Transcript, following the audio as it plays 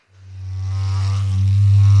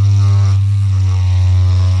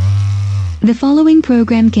The following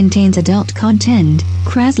program contains adult content,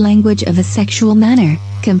 crass language of a sexual manner,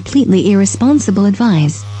 completely irresponsible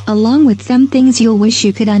advice, along with some things you'll wish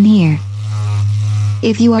you could unhear.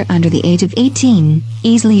 If you are under the age of 18,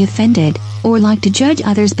 easily offended, or like to judge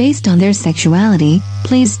others based on their sexuality,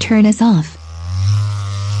 please turn us off.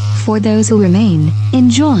 For those who remain,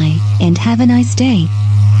 enjoy, and have a nice day.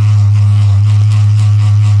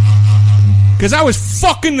 Because I was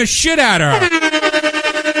fucking the shit out of her.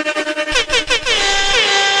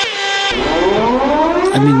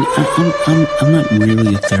 I mean, I'm not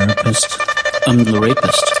really a therapist. I'm the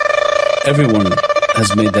rapist. Everyone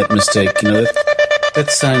has made that mistake. You know,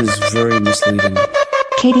 that sign is very misleading.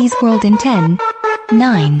 Katie's World in 10,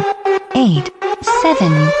 9, 8,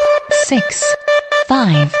 7, 6,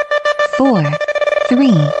 5, 4,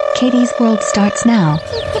 3. Katie's World starts now.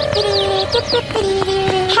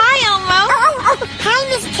 Hi, Elmo. Oh, hi,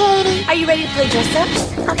 Miss Katie. Are you ready to play dress up?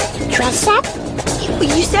 Dress up?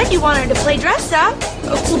 You said you wanted to play dress up.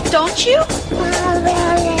 Well, don't you?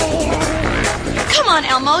 Come on,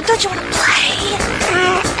 Elmo. Don't you want to play?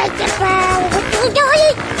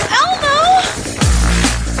 Elmo!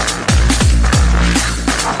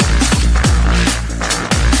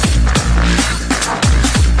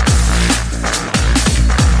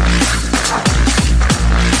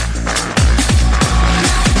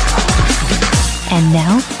 And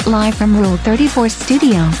now, live from Rule 34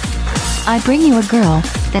 Studio, I bring you a girl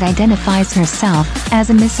that identifies herself as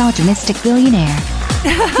a misogynistic billionaire.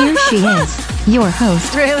 Here she is, your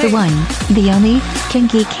host, Really? the one, the only,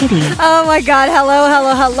 Kinky Kitty. Oh my god, hello,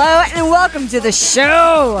 and welcome to the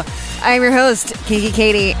show. I am your host, Kinky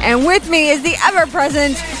Katie, and with me is the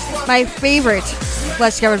ever-present, my favorite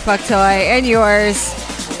flesh-covered fuck toy, and yours,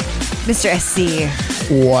 Mr. SC.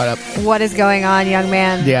 What up? What is going on, young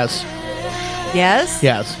man? Yes. Yes?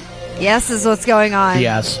 Yes. Yes is what's going on.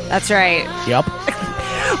 Yes. That's right. Yep.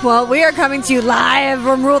 Well, we are coming to you live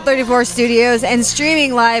from Rule 34 Studios and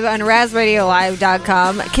streaming live on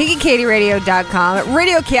RazRadioLive.com, KinkyKatieRadio.com,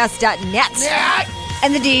 RadioCast.net,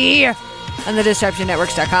 and the D on the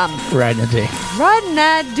DisruptionNetworks.com. Right in the D. Riding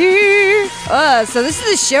that D. So this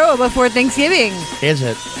is the show before Thanksgiving. Is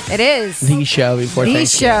it? It is. The show before The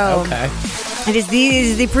Thanksgiving. show. Okay. It is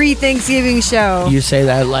the pre-Thanksgiving show. You say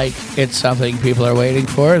that like it's something people are waiting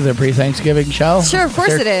for, the pre-Thanksgiving show? Sure, of course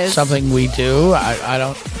there it is. Something we do? I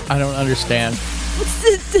don't understand.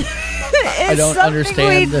 I don't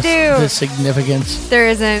understand the significance. There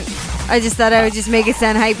isn't. I just thought I would just make it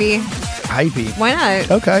sound hypey. Hypey. Why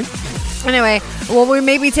not? Okay. Anyway, well, we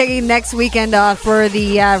may be taking next weekend off for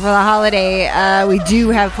the holiday. We do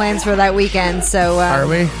have plans for that weekend, so Are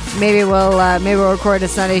we? maybe we'll record a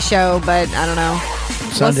Sunday show, but I don't know.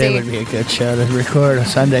 Sunday we'll would be a good show to record, a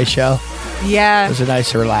Sunday show. Yeah, Those are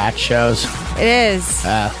nice relaxed shows. it is.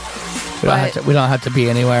 We don't have to be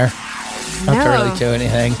anywhere. Don't have to No. really do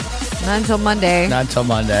anything. Not until Monday. Not until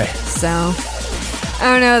Monday. So I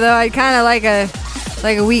don't know though. I'd kind of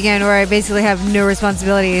like a weekend where I basically have no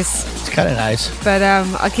responsibilities. It's kind of nice. But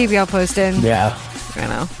I'll keep y'all posted. Yeah. You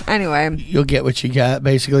know. Anyway, You'll get what you got,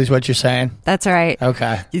 basically, is what you're saying. that's all right.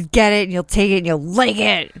 Okay. You get it, and you'll take it, and you'll like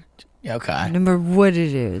it. Okay. No matter what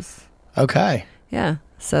it is. Okay. Yeah.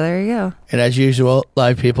 So there you go. And as usual,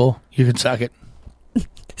 live people, you can suck it.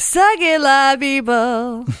 Suck it, live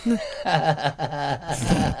people.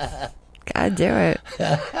 God do it.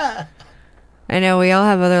 I know we all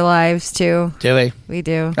have other lives too. Do we? We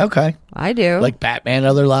do. Okay. I do. Like Batman,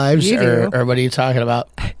 other lives? You do. Or what are you talking about?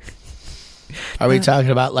 Are we talking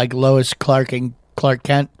about like Lois Clark and Clark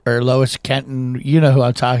Kent or Lois Kent and you know who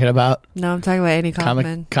I'm talking about? No, I'm talking about Andy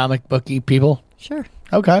Kaufman. Comic booky people? Sure.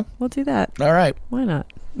 Okay. We'll do that. All right. Why not?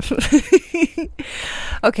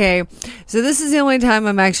 Okay. So this is the only time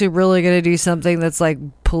I'm actually really going to do something that's like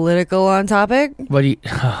political on topic. What do you...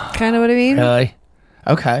 Kind of what I mean? Really?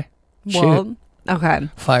 Okay. Shoot. Well, okay.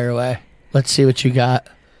 Fire away. Let's see what you got.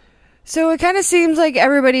 So it kind of seems like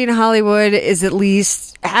everybody in Hollywood has at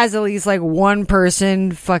least like one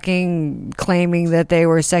person fucking claiming that they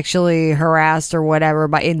were sexually harassed or whatever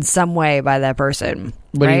in some way by that person.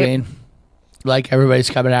 What right? do you mean? Like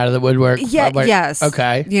everybody's coming out of the woodwork? Yeah, yes.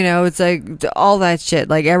 Okay. You know, it's like all that shit.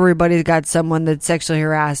 Like everybody's got someone that sexually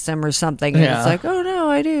harassed them or something. And Yeah. it's like, oh no,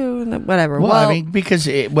 I do. And whatever. Well, I mean, because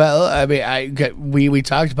we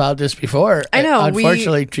talked about this before. I know,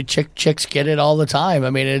 Unfortunately, chicks get it all the time.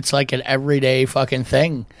 I mean, it's like an everyday fucking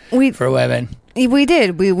thing for women. We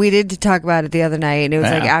did. We did talk about it the other night, and it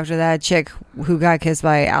was like Yeah. after that chick who got kissed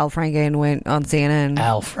by Al Franken went on CNN.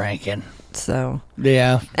 Al Franken. So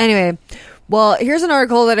Yeah. anyway, well, here's an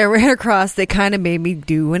article that I ran across that kind of made me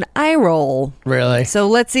do an eye roll. Really? So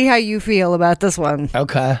let's see how you feel about this one.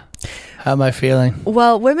 Okay. How am I feeling?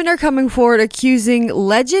 Well, women are coming forward accusing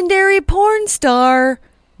legendary porn star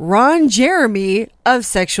Ron Jeremy of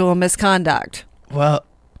sexual misconduct. Well,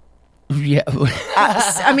 yeah.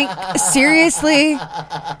 I mean, seriously?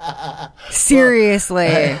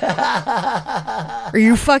 Seriously. Are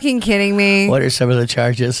you fucking kidding me? What are some of the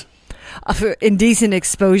charges? Indecent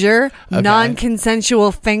exposure, Okay.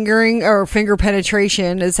 non-consensual fingering or finger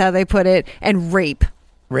penetration is how they put it, and rape.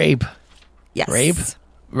 Rape. Yes. Rape?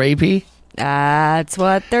 Rapey? That's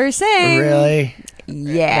what they're saying. Really?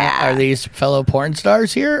 Yeah. Are these fellow porn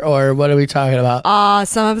stars here, or what are we talking about?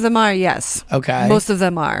 Some of them are, yes. Okay. Most of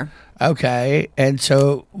them are. Okay, and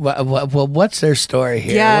so what's their story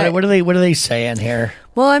here? Yeah. What are they saying here?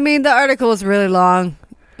 Well, I mean, the article is really long.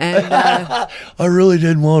 And I really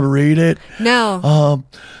didn't want to read it. no.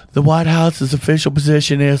 The White House's official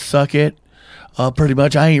position is suck it. Pretty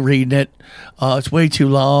much, I ain't reading it. It's way too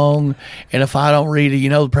long, and if I don't read it,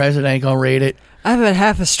 the president ain't gonna read it. I've had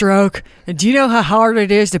half a stroke. And do you know how hard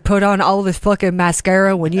it is to put on all this fucking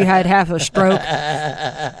mascara when you had half a stroke?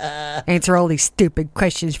 Answer all these stupid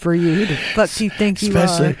questions for you. Who the fuck do you think you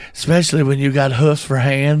are? Especially when you got hoofs for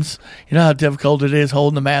hands. You know how difficult it is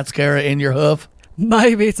holding the mascara in your hoof?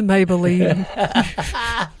 Maybe it's Maybelline.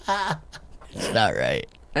 It's not right.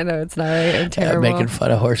 I know it's not right. I'm terrible. Making fun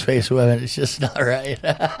of horse-faced women, it's just not right.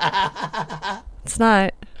 It's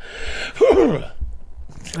not.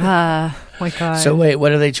 My God. So wait, what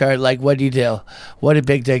do they charge? Like, what do you do? What did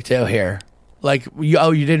Big Dick do here? Like, you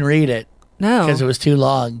didn't read it No. because it was too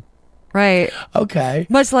long. Right. Okay.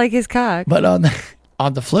 Much like his cock. But on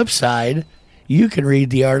the flip side, you can read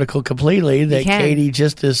the article completely that can. Katie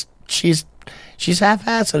just is she's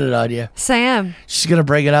half-assing it on you. Sam. She's gonna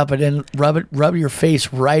bring it up and then rub your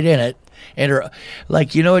face right in it, and her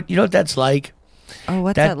like you know what that's like. Oh,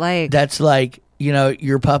 what's that like? That's like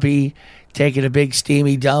your puppy taking a big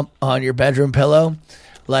steamy dump on your bedroom pillow,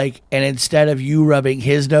 like, and instead of you rubbing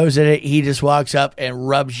his nose in it, he just walks up and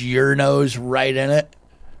rubs your nose right in it.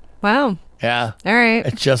 Wow. Yeah. All right.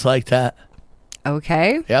 It's just like that.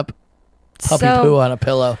 Okay. Yep. Puppy So- poo on a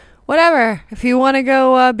pillow. Whatever. If you want to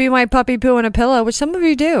go be my puppy poo in a pillow, which some of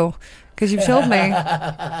you do, because you've told me.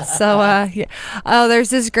 So, yeah. Oh, there's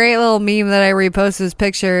this great little meme that I reposted this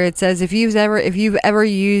picture. It says, if you've ever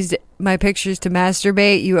used my pictures to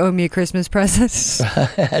masturbate, you owe me a Christmas present.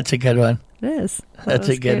 That's a good one. It is. That's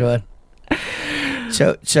a good one.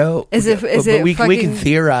 So it we can fucking-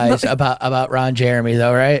 theorize about Ron Jeremy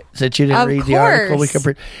though, right? Since you didn't Of read the article, we course.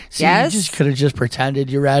 could Yes. you just could have just pretended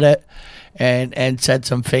you read it and said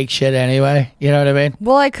some fake shit anyway. You know what I mean?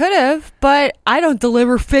 Well, I could have, but I don't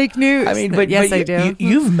deliver fake news. I mean, but yes, but I do.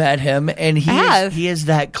 You've met him, and he is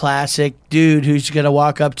that classic dude who's going to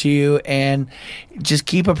walk up to you and just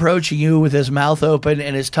keep approaching you with his mouth open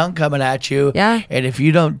and his tongue coming at you. Yeah. And if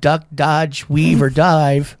you don't duck, dodge, weave, or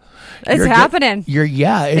dive, It's you're happening.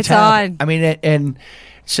 It's on. I mean, and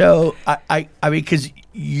so I mean, because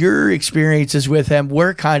your experiences with him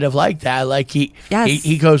were kind of like that. Like he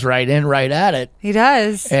goes right in, right at it. He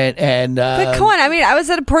does. And But come on, I mean, I was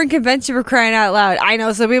at a porn convention for crying out loud. I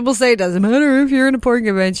know some people say it doesn't matter if you're in a porn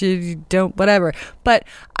convention, you don't, whatever. But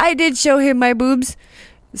I did show him my boobs.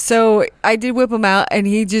 So I did whip him out, and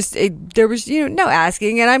he just, there was, no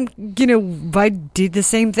asking. And I did the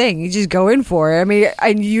same thing. You just go in for it. I mean,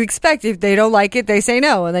 and you expect if they don't like it, they say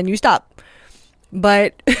no, and then you stop.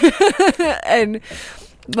 But, that's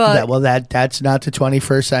not the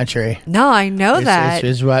 21st century. No, I know that.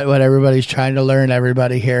 This is what everybody's trying to learn,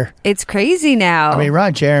 everybody here. It's crazy now. I mean,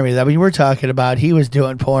 Ron Jeremy, we're talking about, he was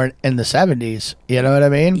doing porn in the 70s. You know what I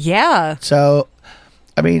mean? Yeah. So,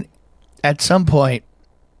 I mean, at some point,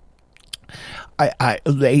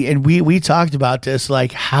 we talked about this,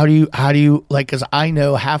 like, how do you like, because I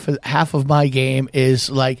know half of my game is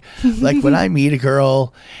like when I meet a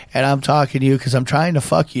girl and I'm talking to you because I'm trying to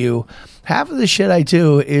fuck you, half of the shit I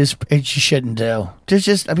do is you shouldn't do. There's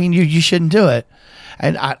just, I mean, you shouldn't do it.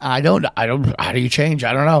 And I don't, how do you change?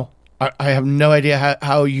 I don't know. I have no idea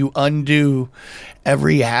how you undo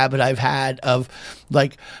every habit I've had of,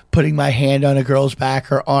 like, putting my hand on a girl's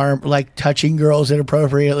back or arm, like touching girls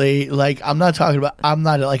inappropriately. Like, I'm not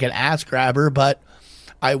like an ass grabber, but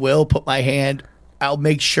I will put my hand, I'll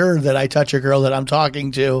make sure that I touch a girl that I'm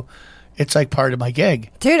talking to. It's like part of my gig.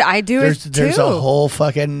 Dude, I do it too. There's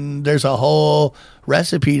a whole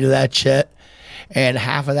recipe to that shit. And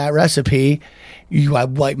half of that recipe, I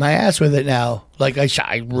wipe my ass with it now. Like,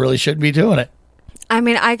 I really shouldn't be doing it. I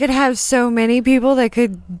mean, I could have so many people that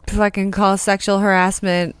could fucking call sexual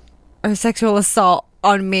harassment or sexual assault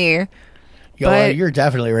on me. You're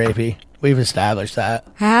definitely rapey. We've established that.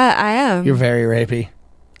 I am. You're very rapey.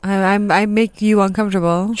 I make you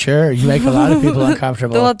uncomfortable. Sure, you make a lot of people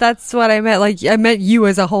uncomfortable. Well, that's what I meant. Like, I meant you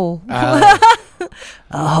as a whole. A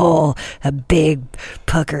hole. A big,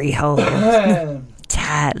 puckery hole.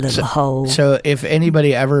 Tight little hole. So if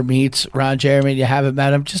anybody ever meets Ron Jeremy and you haven't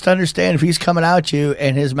met him, just understand if he's coming out you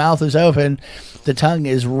and his mouth is open, the tongue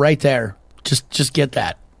is right there. Just get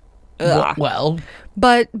that. Well.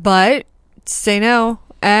 But say no,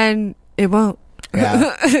 and it won't.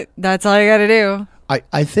 Yeah. That's all you got to do.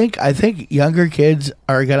 I think younger kids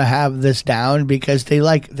are gonna have this down because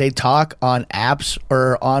they talk on apps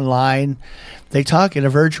or online. They talk in a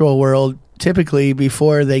virtual world typically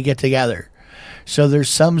before they get together. So there's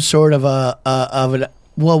some sort of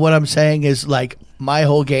what I'm saying is like my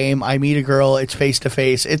whole game. I meet a girl, it's face to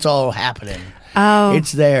face, it's all happening. Oh,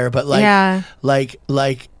 it's there, but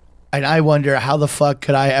and I wonder how the fuck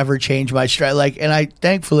could I ever change my stride? And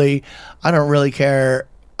thankfully I don't really care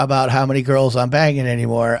about how many girls I'm banging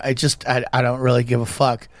anymore. I don't really give a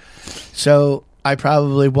fuck. So I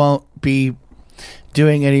probably won't be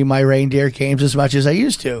doing any of my reindeer games as much as I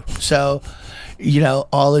used to. So,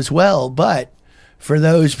 all is well. But for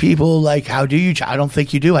those people, how do you? I don't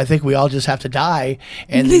think you do. I think we all just have to die,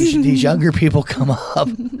 and these younger people come up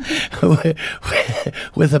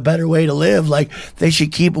with a better way to live. They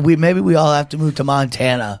should keep. Maybe we all have to move to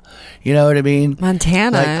Montana. You know what I mean?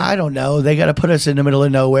 Montana. I don't know. They got to put us in the middle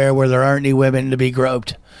of nowhere where there aren't any women to be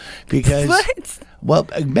groped, because. What? Well,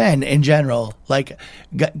 men in general,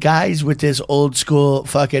 guys with this old school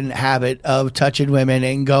fucking habit of touching women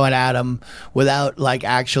and going at them without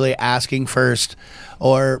actually asking first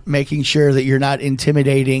or making sure that you're not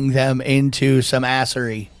intimidating them into some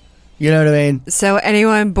assery. You know what I mean? So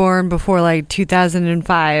anyone born before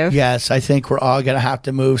 2005? Yes, I think we're all going to have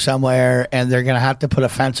to move somewhere and they're going to have to put a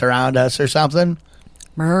fence around us or something.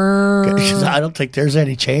 Because I don't think there's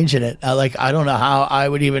any change in it. I don't know how I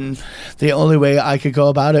would even. The only way I could go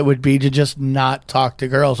about it would be to just not talk to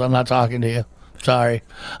girls. I'm not talking to you. Sorry.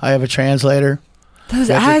 I have a translator. Those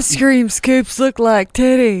ice cream scoops look like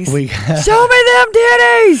titties. Show me them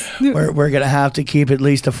titties. We're gonna have to keep at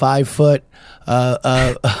least a 5 foot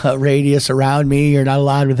radius around me. You're not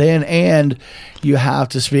allowed within, and you have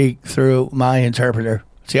to speak through my interpreter.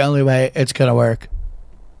 It's the only way it's gonna work.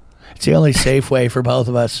 It's the only safe way for both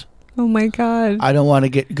of us. Oh my God. I don't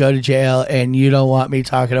want to go to jail and you don't want me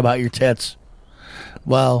talking about your tits.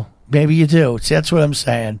 Well, maybe you do. See, that's what I'm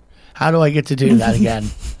saying. How do I get to do that again?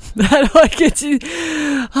 How do I get to...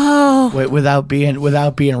 Oh. Without being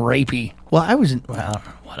rapey. Well, I wasn't... Well,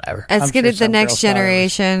 whatever. Let's get it the next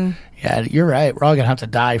generation. Yeah, you're right. We're all going to have to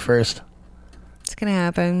die first. It's going to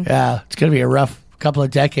happen. Yeah, it's going to be a rough couple of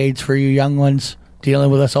decades for you young ones dealing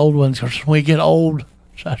with us old ones. Because when we get old...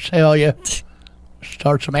 I tell you,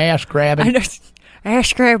 start some ass grabbing.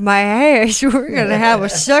 Ass grab my ass. We're gonna have a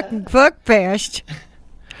suck and fuck fest.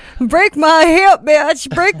 Break my hip,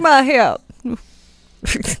 bitch. Break my hip.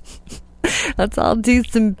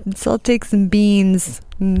 I'll take some beans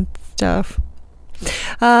and stuff.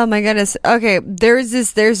 Oh my goodness. Okay, there's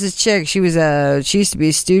this chick. She used to be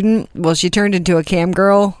a student. Well, she turned into a cam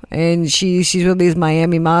girl, and she's with these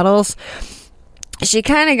Miami models. She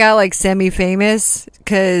kind of got semi-famous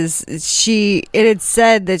because it had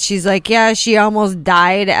said that she's she almost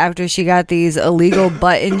died after she got these illegal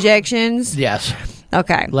butt injections. Yes.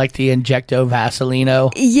 Okay. Like the Injecto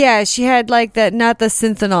Vaselino. Yeah, she had that, not the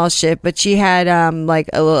Synthanol shit, but she had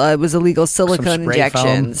it was illegal silicone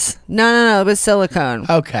injections. Foam. No, it was silicone.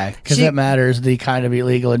 Okay, because that matters the kind of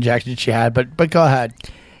illegal injections she had. But go ahead.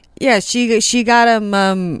 Yeah, she got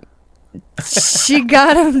them. She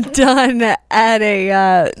got them done at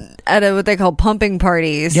a what they call pumping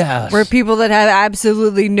parties. Yes. Where people that have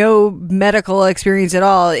absolutely no medical experience at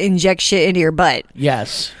all inject shit into your butt.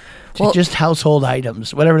 Yes. Well, just household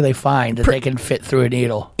items, whatever they find that they can fit through a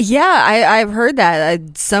needle. Yeah, I've heard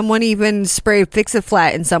that. Someone even sprayed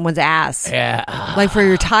Fix-A-Flat in someone's ass. Yeah. For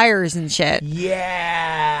your tires and shit.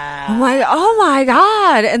 Yeah. I'm oh my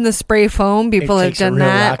God. And the spray foam, people have done that. It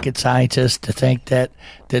takes a real rocket scientist to think that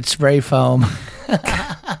spray foam,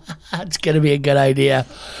 it's going to be a good idea.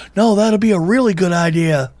 No, that'll be a really good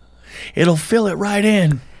idea. It'll fill it right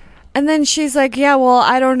in. And then she's like, yeah, well,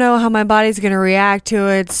 I don't know how my body's going to react to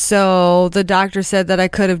it. So the doctor said that I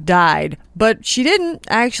could have died. But she didn't.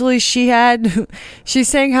 Actually, she's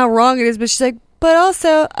saying how wrong it is. But she's like, but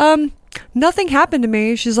also, nothing happened to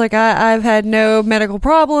me. She's like, I've had no medical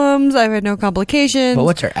problems. I've had no complications. But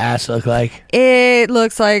what's her ass look like? It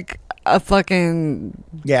looks like a fucking...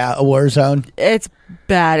 Yeah, a war zone. It's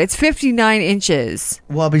bad. It's 59 inches.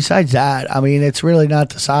 Well, besides that, I mean, it's really not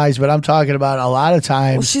the size, but I'm talking about a lot of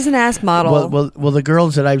times. Well, she's an ass model. Well, the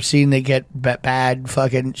girls that I've seen that get bad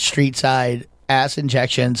fucking street side ass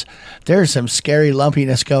injections, there's some scary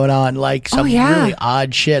lumpiness going on, like some really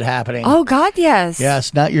odd shit happening. Oh God, yes.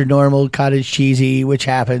 Yes, not your normal cottage cheesy, which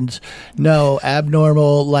happens. No,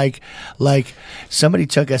 abnormal, like somebody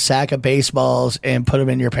took a sack of baseballs and put them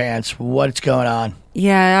in your pants. What's going on?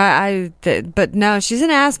 Yeah, but no, she's an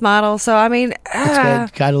ass model, so I mean,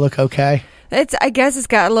 it's got to look okay. I guess it's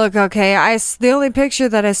got to look okay. The only picture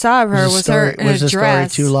that I saw of her was her in a dress. Was the story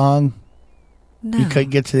too long? No. You couldn't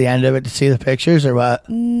get to the end of it to see the pictures, or what?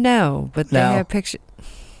 No, but they have pictures.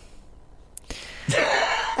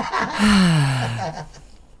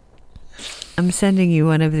 I'm sending you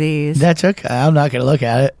one of these. That's okay. I'm not going to look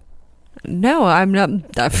at it. No, I'm not.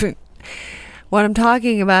 What I'm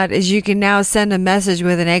talking about is you can now send a message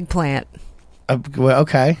with an eggplant. Well,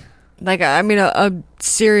 okay. Like, I mean, a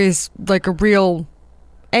serious, like a real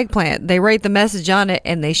eggplant. They write the message on it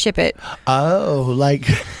and they ship it. Oh, like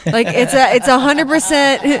it's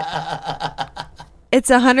 100%. It's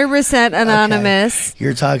 100% anonymous. Okay.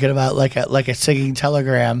 You're talking about like a singing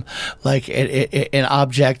telegram, like an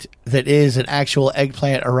object that is an actual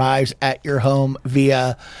eggplant arrives at your home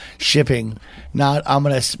via shipping. Not I'm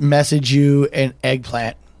gonna message you an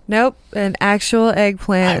eggplant. Nope, an actual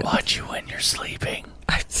eggplant. I want you when you're sleeping.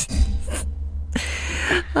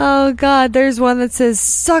 Oh God, there's one that says,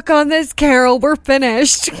 "Suck on this, Carol. We're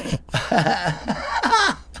finished."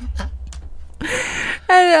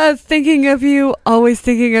 And thinking of you, always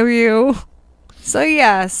thinking of you. So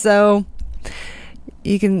yeah, so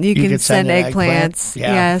you can send eggplants.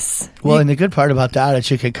 Yeah. Yes. Well, and the good part about that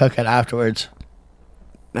is you can cook it afterwards.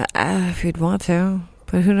 If you'd want to,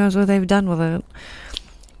 but who knows what they've done with it?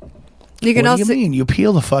 You can what also. Do you mean? You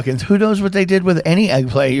peel the fucking. Who knows what they did with any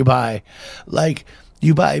eggplant you buy? Like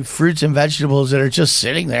you buy fruits and vegetables that are just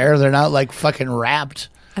sitting there. They're not like fucking wrapped.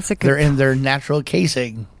 That's a good. They're in their natural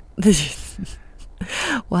casing.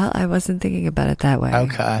 Well, I wasn't thinking about it that way.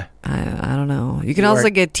 Okay. I don't know. You can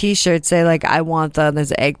also get T-shirts say like I want the.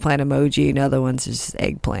 There's an eggplant emoji, and other ones is just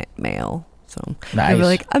eggplant mail. So nice. You're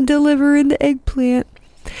like I'm delivering the eggplant.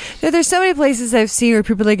 There's so many places I've seen where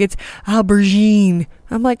people are like it's aubergine.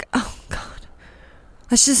 I'm like, oh God,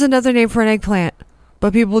 that's just another name for an eggplant.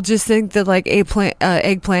 But people just think that like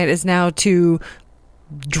eggplant is now too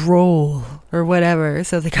droll or whatever.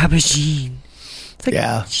 So like aubergine. It's like,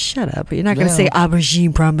 yeah. Shut up. You're not going to say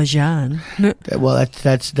aubergine parmesan. Well,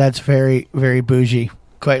 that's very, very bougie,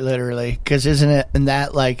 quite literally. Because isn't it in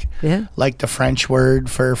that like the French word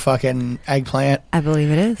for fucking eggplant? I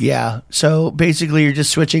believe it is. Yeah. So basically, you're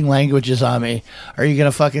just switching languages on me. Are you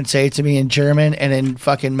going to fucking say it to me in German and in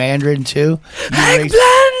fucking Mandarin too?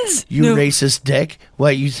 Eggplants! You racist dick.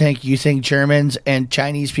 What, you think Germans and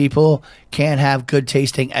Chinese people can't have good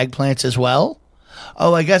tasting eggplants as well?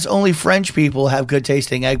 Oh, I guess only French people have good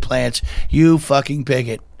tasting eggplants. You fucking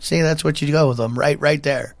bigot. See, that's what you go with them. Right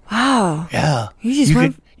there. Wow. Yeah.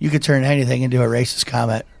 You could turn anything into a racist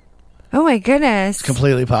comment. Oh my goodness. It's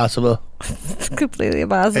completely possible. It's completely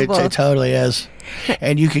possible. It totally is.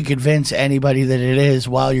 And you can convince anybody that it is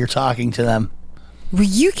while you're talking to them. Well,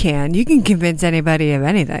 you can. You can convince anybody of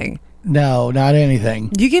anything. No, not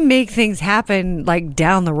anything. You can make things happen like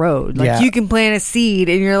down the road. Like you can plant a seed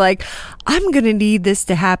and you're like, I'm going to need this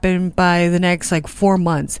to happen by the next like 4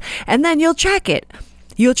 months. And then you'll track it.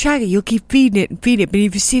 You'll keep feeding it and feed it. But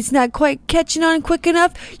if you see it's not quite catching on quick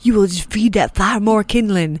enough, you will just feed that fire more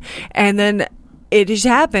kindling. And then it just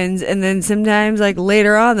happens. And then sometimes like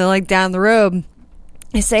later on, they're like down the road,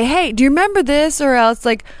 they say, hey, do you remember this? Or else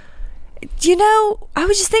like, you know, I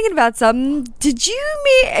was just thinking about something. Did you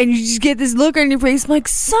mean? And you just get this look on your face. I'm like,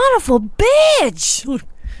 son of a bitch.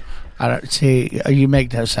 I don't see. You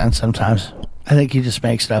make no sense sometimes. I think you just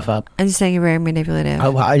make stuff up. I'm just saying you're very manipulative.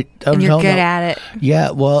 And you're good at it.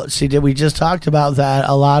 Yeah, well, see, we just talked about that.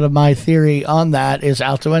 A lot of my theory on that is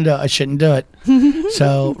out the window. I shouldn't do it.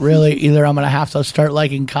 So really, either I'm going to have to start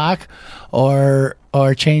liking cock or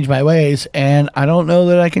change my ways, and I don't know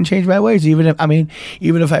that I can change my ways. Even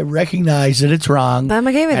if I recognize that it's wrong, but I'm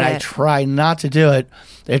okay with and it. I try not to do it,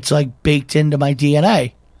 it's like baked into my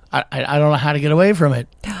DNA. I don't know how to get away from it.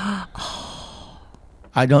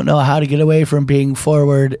 I don't know how to get away from being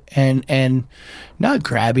forward and not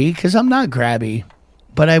grabby, because I'm not grabby,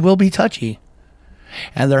 but I will be touchy.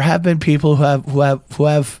 And there have been people who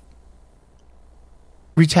have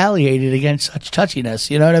retaliated against such touchiness.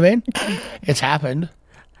 You know what I mean? It's happened.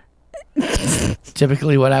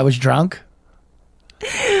 Typically when I was drunk.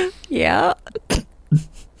 Yeah.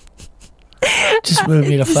 Just move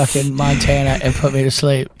me to fucking Montana and put me to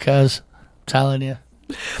sleep, because I'm telling you.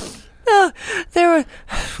 There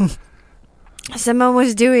were someone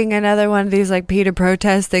was doing another one of these like PETA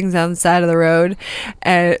protest things on the side of the road,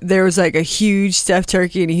 and there was like a huge stuffed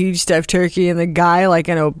turkey and a huge stuffed turkey, and the guy like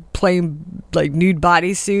in a plain like nude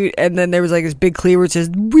bodysuit, and then there was like this big cleaver that says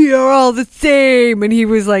 "We are all the same," and he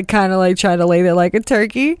was like kind of like trying to lay there like a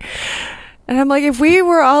turkey. And I'm like, if we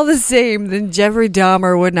were all the same, then Jeffrey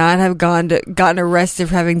Dahmer would not have gotten arrested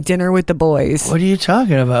for having dinner with the boys. What are you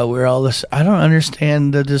talking about? We're all this. I don't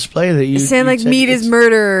understand the display that you saying like said meat is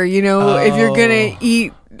murder. You know, if you're gonna Oh.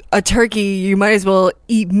 eat a turkey, you might as well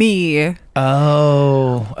eat me.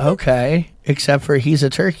 Oh, okay. Except for he's a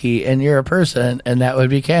turkey and you're a person, and that would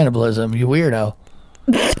be cannibalism. You weirdo.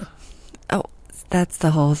 Oh, that's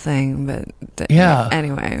the whole thing. But Yeah.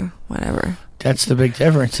 Anyway, whatever. That's the big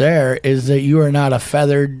difference there, is that you are not a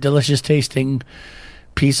feathered, delicious tasting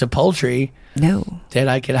piece of poultry. No. That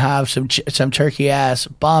I can have some turkey ass,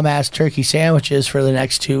 bomb ass turkey sandwiches for the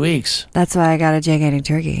next 2 weeks. That's why I got a gigantic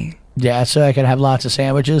turkey. Yeah, so I can have lots of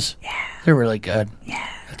sandwiches. Yeah. They're really good. Yeah.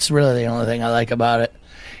 That's really the only thing I like about it,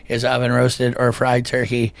 is oven roasted or fried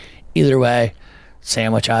turkey. Either way,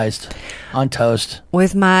 sandwichized on toast.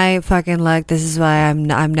 With my fucking luck, this is why I'm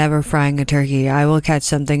never frying a turkey. I will catch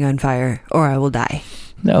something on fire or I will die.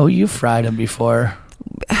 No, you fried them before.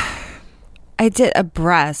 I did a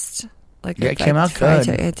breast. Like Yeah, a it came out fried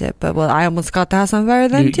good. turkey. I did, but I almost got the house on fire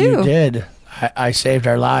then too. You did. I saved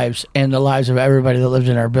our lives and the lives of everybody that lived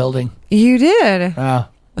in our building. You did. Oh,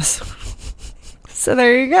 So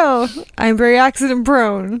there you go. I'm very accident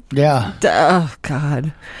prone. yeah. Oh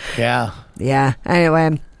God. Yeah. Yeah.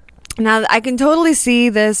 Anyway, now I can totally see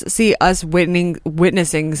us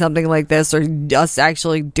witnessing something like this, or us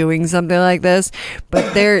actually doing something like this.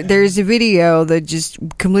 But there's a video that just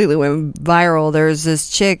completely went viral. There's this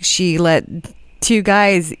chick. She let 2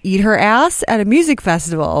 guys eat her ass at a music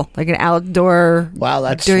festival, like an outdoor. Wow,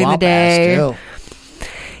 that's during the swamp day. ass too.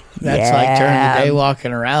 That's like during the day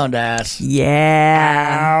walking around ass.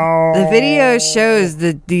 Yeah. The video shows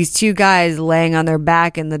these 2 guys laying on their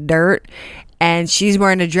back in the dirt, and she's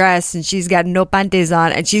wearing a dress and she's got no panties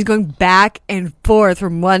on, and she's going back and forth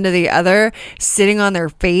from one to the other, sitting on their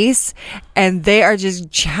face, and they are just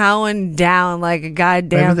chowing down like a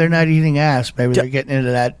goddamn. Maybe they're not eating ass. Maybe they're getting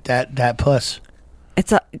into that puss.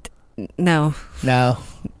 It's a no. No.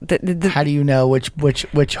 How do you know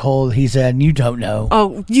which hole he's in? You don't know.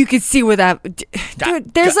 Oh, you could see where that.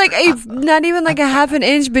 Dude, there's like not even like a half an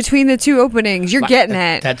inch between the 2 openings. You're getting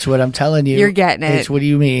it. That's what I'm telling you. You're getting it. It's, what do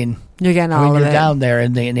you mean? You're getting all when of you're it. down there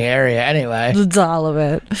in the area anyway. It's all of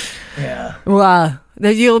it. Yeah. Well,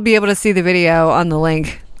 you'll be able to see the video on the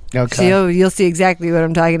link. Okay. So you'll see exactly what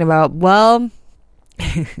I'm talking about. Well,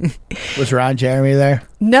 Was Ron Jeremy there?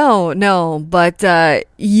 no, but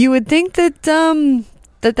you would think that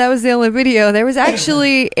that was the only video. There was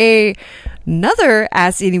actually another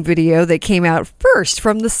ass eating video that came out first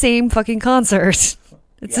from the same fucking concert.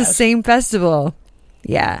 It's the same festival.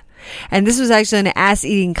 Yeah. And this was actually an ass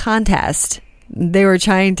eating contest. They were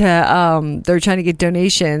trying to get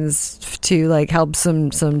donations to like help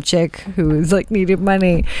some chick who was like needed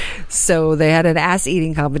money. So they had an ass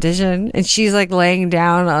eating competition, and she's like laying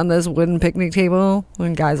down on this wooden picnic table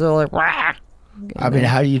when guys are like, "Wah!" I mean,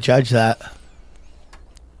 how do you judge that?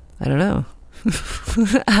 I don't know.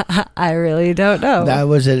 I really don't know. That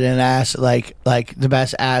was it an ass like the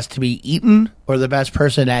best ass to be eaten, or the best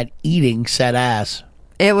person at eating said ass?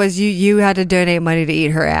 It was you had to donate money to eat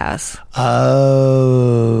her ass.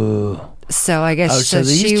 Oh. So I guess So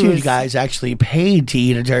these she 2 was, guys actually paid to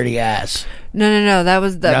eat a dirty ass. No. That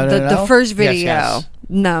was the No. first Yes, video. yes.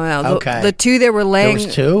 No. Okay. The 2 that were There laying.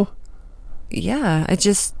 was 2? Yeah. It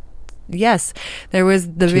just. Yes. There was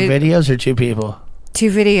the 2 videos or 2 people?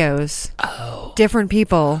 2 videos. Oh. Different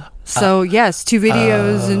people. So yes, 2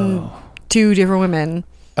 videos and 2 different women.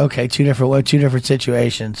 Okay, 2 different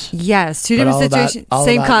situations. Yes, 2 But different all about- situations. all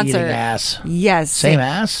Same about eating concert. ass. Yes. Same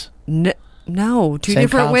ass? No, 2 Same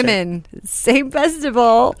different concert. women. Same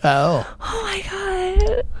festival. Oh. Oh my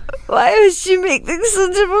god. Why does she make things so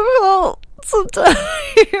difficult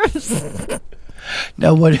sometimes?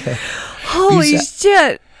 No, what? Holy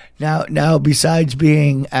shit. Now, besides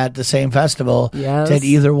being at the same festival, Yes. did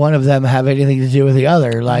either one of them have anything to do with the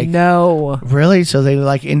other? Like, No. really? So they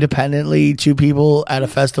like independently, 2 people at a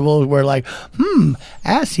festival were like,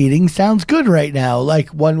 ass eating sounds good right now, like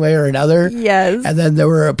one way or another. Yes. And then there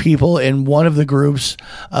were people in one of the groups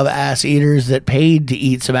of ass eaters that paid to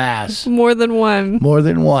eat some ass. More than one. More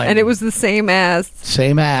than one. And it was the same ass.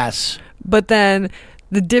 Same ass. But then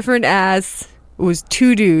the different ass was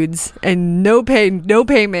two dudes and no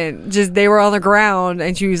payment. Just they were on the ground,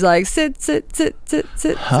 and she was like, sit.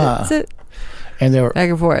 And they were Back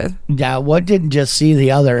and forth. Yeah, one didn't just see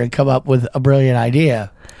the other and come up with a brilliant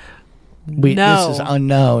idea. No. This is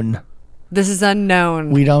unknown. This is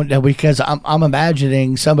unknown. We don't know, because I'm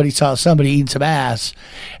imagining somebody saw somebody eat some ass,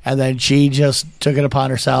 and then she just took it upon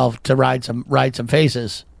herself to ride some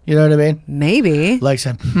faces. You know what I mean? Maybe. Like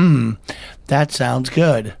said, that sounds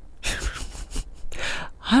good.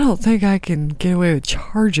 I don't think I can get away with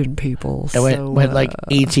charging people. It went like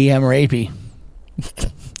ATM rapey.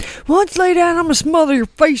 Why don't you lay down? I'm gonna smother your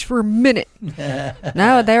face for a minute.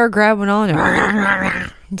 No, they were grabbing on,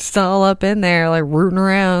 just all up in there, like rooting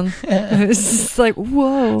around. It's just like,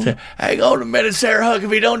 whoa. Hang on a minute, Sarah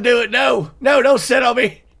Huckabee. Don't do it. No, don't sit on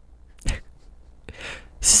me.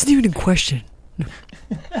 This isn't even in question.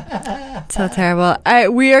 So terrible.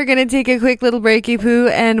 We are going to take a quick little breaky poo,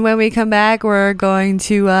 and when we come back, we're going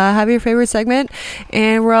to have your favorite segment,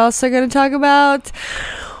 and we're also going to talk about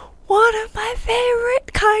one of my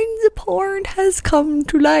favorite kinds of porn has come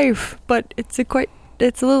to life, but it's a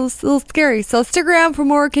little scary. So stick around for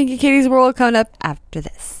more Kinky Katie's World coming up after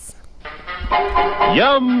this.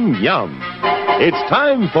 Yum, yum. It's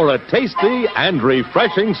time for a tasty and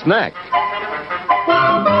refreshing snack.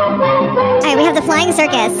 All right, we have the Flying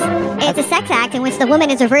Circus. It's a sex act in which the woman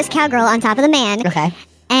is reverse cowgirl on top of the man. Okay.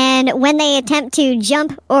 And when they attempt to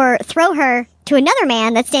jump or throw her to another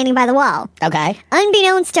man that's standing by the wall. Okay.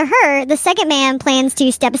 Unbeknownst to her, the second man plans to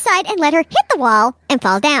step aside and let her hit the wall and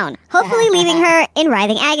fall down, hopefully leaving her in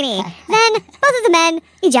writhing agony. Then, both of the men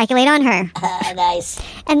ejaculate on her. Nice.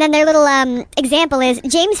 And then their little example is,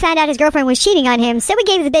 James found out his girlfriend was cheating on him, so we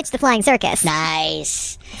gave the bitch the Flying Circus.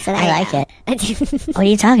 Nice. So I like it. What are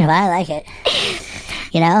you talking about? I like it.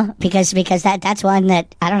 You know, because that's one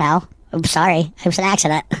that, I don't know. I'm sorry. It was an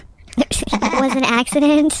accident. It was an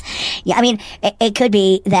accident? Yeah, I mean, it could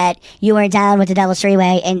be that you were down with the Devil's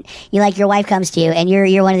Three-Way, and your wife comes to you, and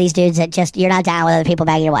you're one of these dudes that just, you're not down with other people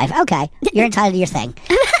bagging your wife. Okay, you're entitled to your thing.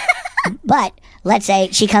 But let's say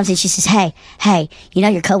she comes and she says, hey, you know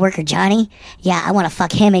your coworker Johnny? Yeah, I want to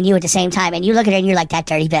fuck him and you at the same time. And you look at her and you're like, that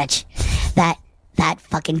dirty bitch. That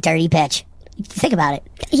fucking dirty bitch. Think about it.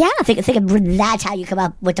 Yeah. Think of, that's how you come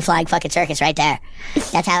up with the Flying fucking Circus right there.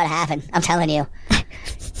 That's how it happened. I'm telling you.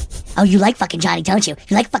 Oh, you like fucking Johnny, don't you?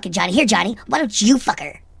 You like fucking Johnny. Here, Johnny, why don't you fuck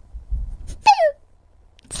her?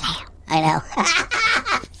 I know.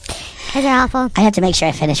 Those are awful. I have to make sure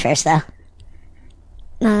I finish first, though.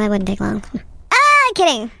 No, that wouldn't take long.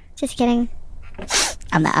 Kidding. Just kidding.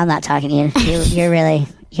 I'm not talking to you. You're really...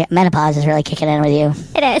 menopause is really kicking in with you.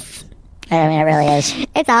 It is. I mean, it really is.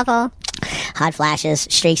 It's awful. Hot flashes,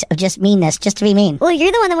 streaks of just meanness, just to be mean. Well,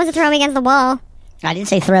 you're the one that wants to throw me against the wall. I didn't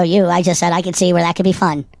say throw you. I just said I could see where that could be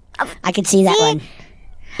fun. I could see that one.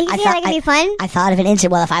 You can see how that could be fun? I thought of an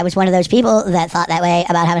instant. Well, if I was one of those people that thought that way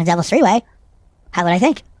about having a Devil's Three-Way, how would I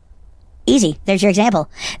think? Easy. There's your example.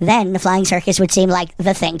 Then the Flying Circus would seem like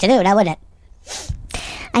the thing to do, now wouldn't it?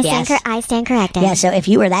 I stand corrected. Yeah, so if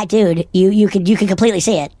you were that dude, you could completely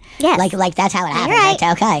see it. Yes. Like that's how it happened. You're right.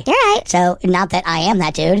 Okay. You're right. So not that I am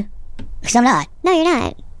that dude, because I'm not. No, you're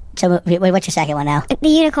not. So what's your second one now? The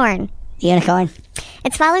unicorn. The unicorn?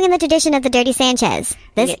 It's following in the tradition of the Dirty Sanchez.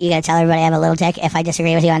 You gotta tell everybody I have a little dick if I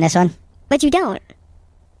disagree with you on this one? But you don't.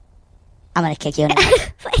 I'm gonna kick you in the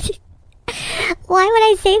head. Why would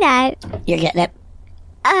I say that? You're getting it.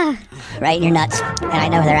 Right in your nuts. And I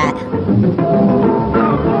know where they're at.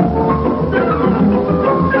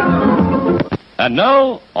 And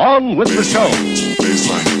now, on with the show.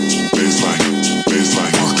 Baseline, baseline,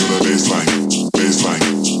 baseline, walk to the baseline, baseline,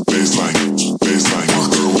 baseline, baseline, walk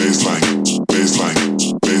to the baseline, baseline,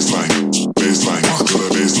 baseline, baseline, walk to the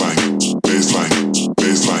baseline, baseline,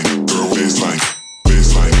 baseline, girl baseline,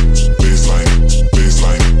 baseline, baseline,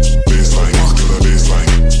 baseline, baseline, walk to the baseline,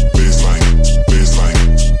 baseline, baseline,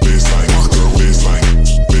 baseline, walk to the baseline,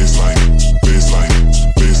 baseline, baseline,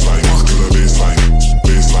 baseline, walk to the baseline,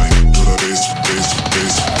 baseline, to the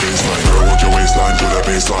baseline. Girl, work your waistline to the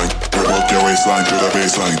baseline. Girl, work your waistline to the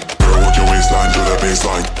baseline. Girl, work your waistline to the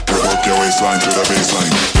baseline. Girl, work your waistline to the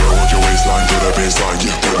baseline. Girl, work your waistline to the baseline.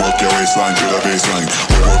 Yeah, girl, work your waistline to the baseline.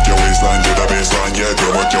 Girl, work your waistline to the baseline. Yeah,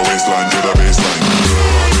 girl, work your waistline to the baseline.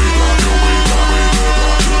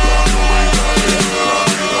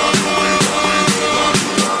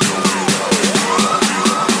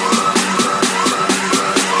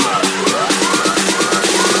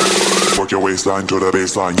 Work your waistline to the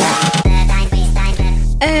baseline.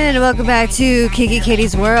 And welcome back to Kinky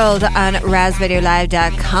Katie's World on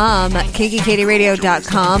RazRadioLive.com,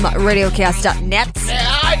 KinkyKatieRadio.com, RadioCast.net,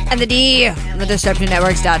 and the D,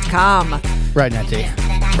 TheDisruptionNetworks.com. Riding that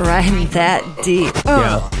D. Riding that deep.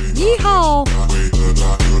 Oh, yeehaw.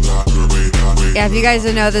 Yeah, if you guys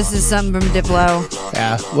don't know, this is something from Diplo.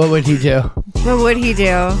 Yeah. What would he do? What would he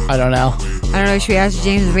do? I don't know. I don't know. Should we ask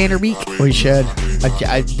James Vanderbeek? We should.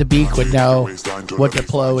 The Beak would know what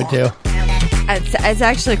Diplo would do. It's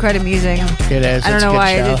actually quite amusing. It is. I don't It's a know good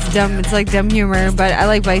why. show. It's dumb. It's like dumb humor, but I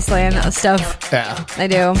like Viceland stuff. Yeah. I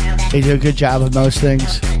do. They do a good job of most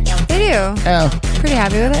things. They do. Yeah. Pretty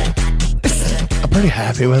happy with it. I'm pretty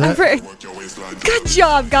happy with it. Good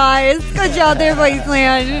job, guys. Good job there,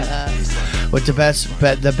 Viceland. What's the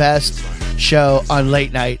best show on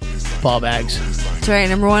late night? Ball bags. That's right.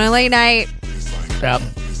 Number 1 on late night. Yep.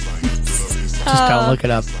 Just don't look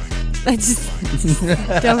it up. I just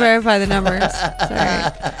don't verify the numbers.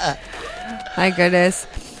 Sorry. My goodness.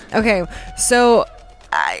 Okay, so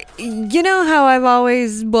you know how I've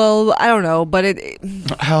always, well, I don't know, but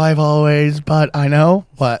but I know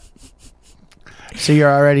what. So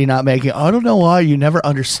you're already not making. I don't know why you never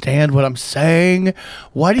understand what I'm saying.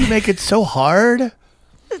 Why do you make it so hard?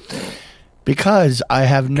 Because I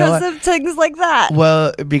have no. Because of things like that.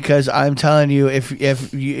 Well, because I'm telling you, if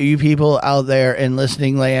you people out there in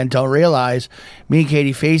listening land don't realize, me and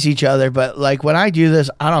Katie face each other, but like when I do this,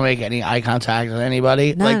 I don't make any eye contact with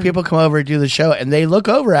anybody. None. Like people come over and do the show, and they look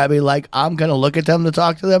over at me like I'm gonna look at them to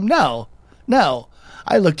talk to them. No.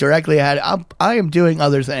 I look directly at it. I am doing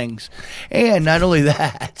other things, and not only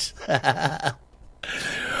that.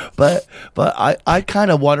 But I kind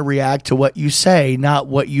of want to react to what you say, not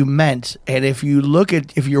what you meant. And if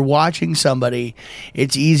you're watching somebody,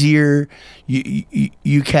 it's easier.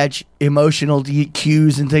 You catch emotional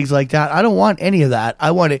cues and things like that. I don't want any of that. I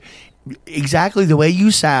want it exactly the way you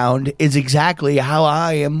sound is exactly how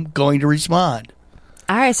I am going to respond.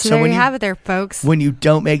 All right, so there you have it there, folks. When you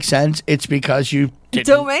don't make sense, it's because you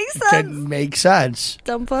don't make sense. Didn't make sense.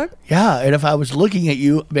 Dumb fuck. Yeah, and if I was looking at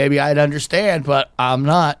you, maybe I'd understand, but I'm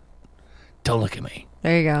not. Don't look at me.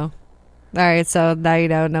 There you go. All right, so now you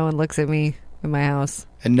know no one looks at me in my house.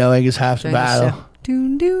 And knowing is half the battle.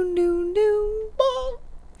 Doon, doon, doon, doon.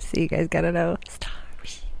 So you guys gotta know.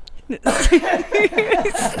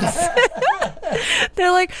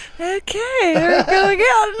 They're like, okay, there we go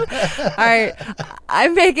again. All right, I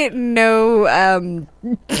make it no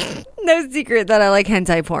secret that I like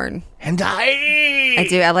hentai porn. Hentai. I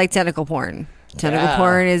do. I like tentacle porn. Tentacle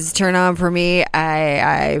porn is turn on for me.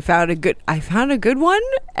 I found a good one,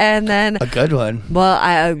 and then a good one. Well,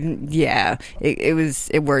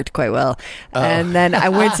 it worked quite well, and then I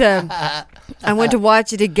went to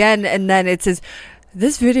watch it again, and then it says,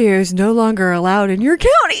 this video is no longer allowed in your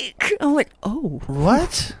county. I'm like, oh,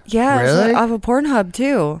 what? Yeah, really? It's off of Pornhub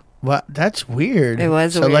too. What? That's weird. It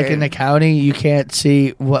was so weird. Like in the county, you can't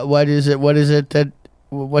see what is it? What is it that?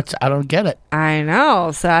 I don't get it. I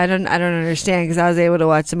know. So I don't understand because I was able to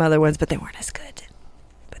watch some other ones, but they weren't as good.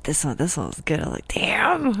 But this one was good. I'm like,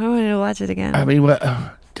 damn, I wanted to watch it again. I mean,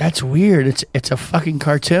 that's weird. It's a fucking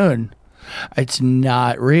cartoon. It's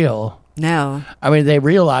not real. No. I mean, they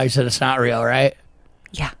realize that it's not real, right?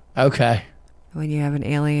 Yeah. Okay. When you have an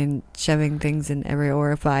alien shoving things in every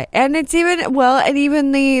orifice, and it's even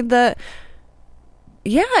the.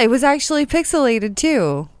 Yeah, it was actually pixelated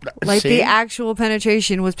too. Like the actual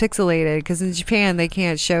penetration was pixelated because in Japan they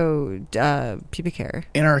can't show pubic hair.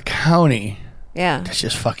 In our county. Yeah. That's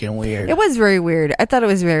just fucking weird. It was very weird. I thought it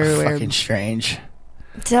was very weird. Fucking strange.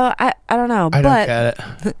 So I don't know. I don't get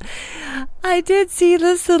it. I did see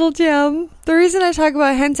this little gem. The reason I talk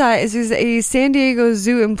about hentai is because a San Diego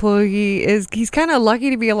Zoo employee he's kind of lucky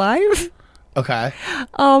to be alive. Okay.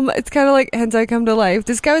 It's kind of like hentai come to life.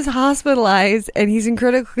 This guy was hospitalized and he's in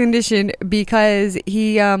critical condition because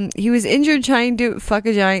he was injured trying to fuck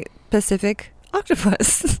a giant Pacific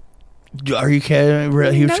octopus. Are you kidding?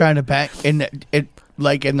 Really? He was trying to bang in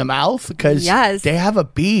the mouth because they have a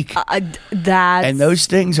beak. And those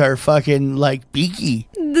things are fucking like beaky.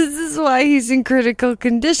 This is why he's in critical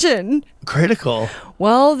condition. Critical.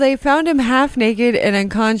 Well, they found him half naked and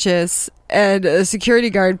unconscious. And a security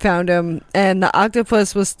guard found him, and the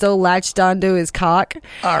octopus was still latched onto his cock.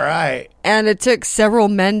 All right. And it took several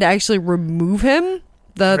men to actually remove him,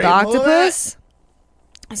 the octopus.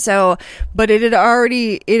 So, but it had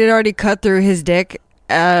already cut through his dick,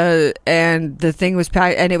 and the thing was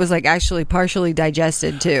packed, and it was like actually partially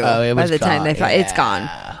digested too. Oh, it was by the time they found it's gone.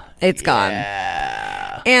 It's gone.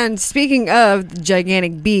 And speaking of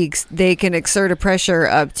gigantic beaks, they can exert a pressure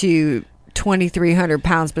up to 2,300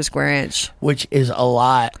 pounds per square inch, which is a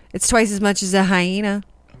lot. It's twice as much as a hyena.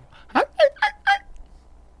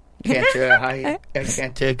 Can't do a hyena. I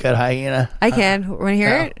can't do a good hyena. I can. Want to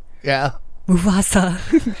hear it? Yeah. Mufasa.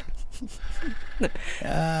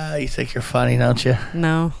 You think you're funny, don't you?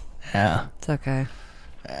 No, Yeah. it's okay.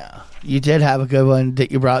 You did have a good one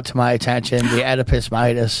that you brought to my attention, the Oedipus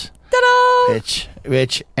Midas. Ta-da!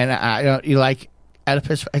 Rich, and I don't. You like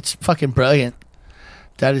Oedipus? It's fucking brilliant.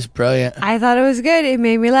 That is brilliant. I thought it was good. It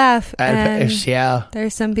made me laugh. Oedipus, yeah.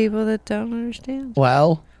 There's some people that don't understand.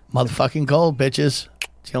 Well, motherfucking gold, bitches.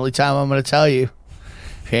 It's the only time I'm going to tell you.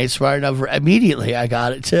 If you ain't smart enough, immediately I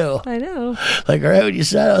got it too. I know. Like right when you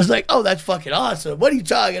said it, I was like, oh, that's fucking awesome. What are you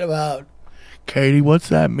talking about? Katie, what's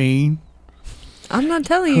that mean? I'm not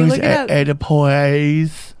telling you. Who's Look it up.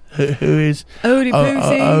 Oedipus? Who is Oedipus?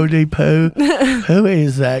 Oedipus? Who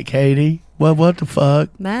is that, Katie? What the fuck?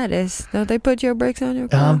 That is. Don't they put jailbreaks on your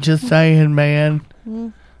car? I'm just saying, man.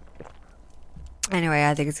 Anyway,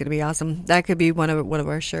 I think it's gonna be awesome. That could be one of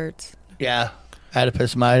our shirts. Yeah,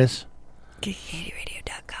 Oedipus Midas.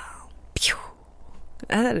 KikiKatieRadio.com. Pew.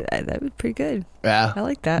 That was pretty good. Yeah, I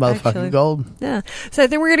like that. motherfucking actually. gold. Yeah. So I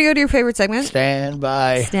think we're gonna go to your favorite segment. Stand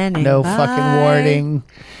by. Standing no by. fucking warning.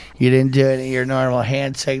 You didn't do any of your normal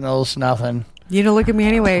hand signals. Nothing. You don't look at me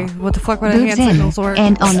anyway. What the fuck would a Boobs hand in signals work?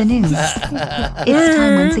 and on the news. It's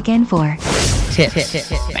time once again for Man,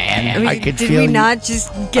 I mean, I could did feel we you. not just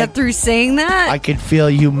get through saying that? I could feel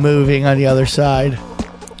you moving on the other side.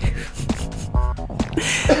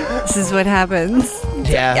 This is what happens.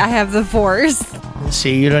 Yeah. I have the force.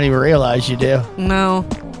 See, you don't even realize you do. No,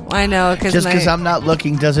 I know. Just because I'm not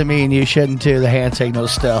looking doesn't mean you shouldn't do the hand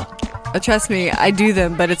signals still. Trust me, I do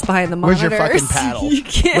them, but it's behind the Where's monitors. your fucking paddle? You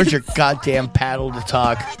can't. Where's your goddamn paddle to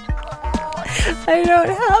talk? I don't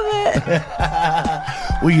have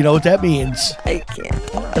it. Well, you know what that means. I can't.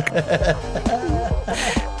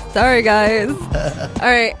 Sorry, guys. All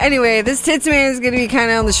right. Anyway, this Tits Man is going to be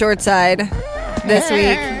kind of on the short side this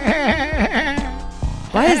week.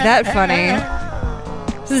 Why is that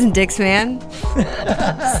funny? This isn't Dicks Man.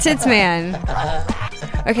 It's Tits Man.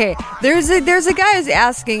 Okay, there's a guy who's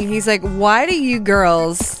asking. He's like, "Why do you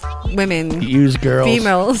girls, women, Use girls.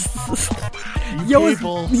 females, yo's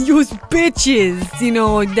bitches, you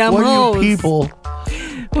know, dumb What hoes?" are you people?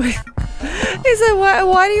 He said,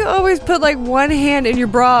 "Why do you always put like one hand in your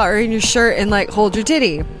bra or in your shirt and like hold your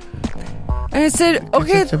titty?" And I said,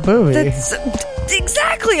 "Okay, it's a booby." that's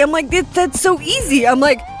exactly." I'm like, "That's so easy." I'm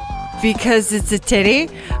like, "Because it's a titty."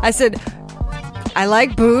 I said, "I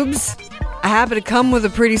like boobs. I happen to come with a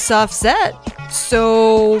pretty soft set,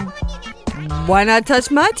 so why not touch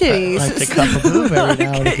my titties?" I like to cup a boob every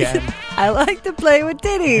now and again. I like to play with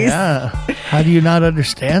titties. Yeah. How do you not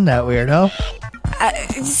understand that, weirdo?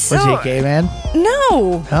 Was he a gay man?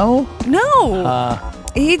 No. No? No.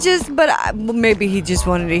 He just, well, maybe he just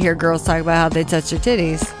wanted to hear girls talk about how they touch their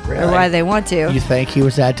titties. Really? Or why they want to. You think he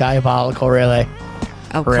was that diabolical, really?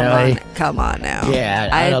 Oh, Really? come on now. Yeah,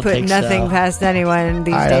 I I don't put think nothing so. past anyone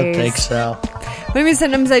these I days. don't think so. Maybe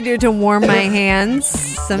sometimes I do it to warm my hands.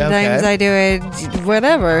 Sometimes Okay. I do it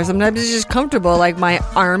whatever. Sometimes it's just comfortable. Like my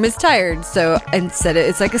arm is tired, so instead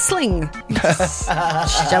it's like a sling.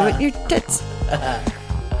 Shove it in your tits.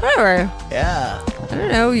 Whatever. Yeah. I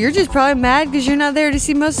don't know. You're just probably mad because you're not there to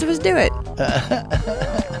see most of us do it.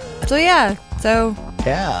 So yeah. So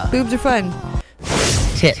Yeah. boobs are fun.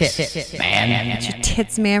 Tits, man. It's your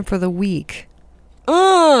tits man for the week.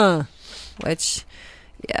 Which,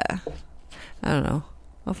 yeah. I don't know.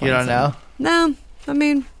 I'll find You don't know? No. I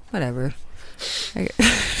mean, whatever.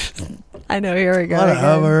 I know. Here we go.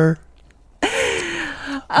 Whatever.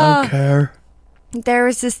 I don't care. There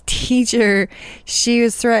was this teacher. She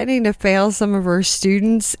was threatening to fail some of her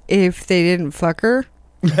students if they didn't fuck her.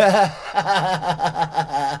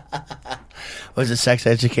 Was it sex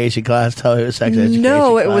education class? Tell me it was sex education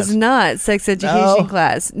No, class. it was not sex education No?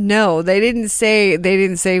 class. No, they didn't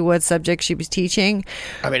say what subject she was teaching.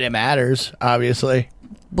 I mean, it matters, obviously.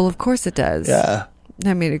 Well, of course it does. Yeah.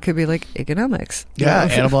 I mean, it could be like economics. Yeah,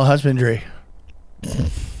 animal husbandry.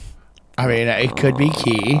 I mean, it could be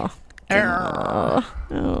key. Oh.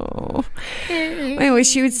 Anyway,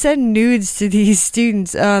 she would send nudes to these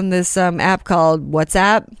students on this app called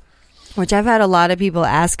WhatsApp, which I've had a lot of people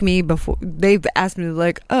ask me before. They've asked me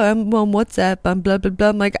like, "Oh, I'm on WhatsApp. I'm blah blah blah."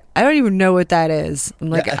 I'm like, I don't even know what that is. I'm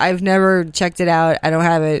like, I've never checked it out. I don't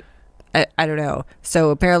have it. I don't know. So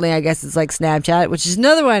apparently, I guess it's like Snapchat, which is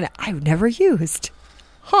another one I've never used.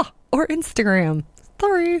 Or Instagram.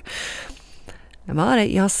 Sorry. I'm on it.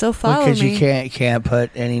 Y'all still follow Because me. you can't put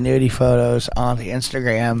any nudie photos on the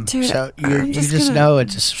Instagram. Dude, so I'm you just just gonna- know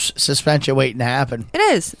it's a suspension waiting to happen. It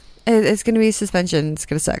is. It's going to be a suspension. It's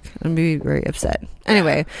going to suck. I'm going to be very upset.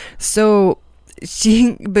 Anyway, so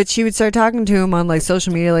she would start talking to him on like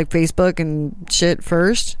social media, like Facebook and shit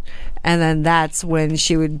first. And then that's when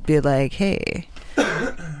she would be like, "Hey,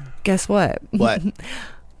 guess what? What?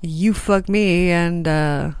 You fuck me and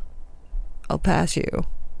I'll pass you.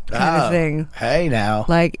 Kind of thing. Hey now.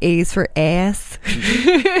 Like A's for ass.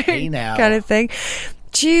 Hey now. Kind of thing.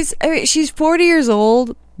 She's 40 years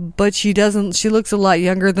old, but she looks a lot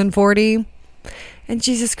younger than 40. And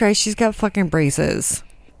Jesus Christ, she's got fucking braces.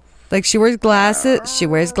 Like she wears glasses,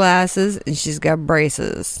 and she's got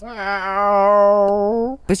braces.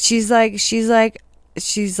 But she's like a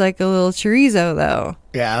little chorizo though.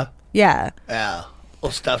 Yeah. Yeah. Yeah.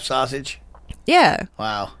 Little stuffed sausage. Yeah.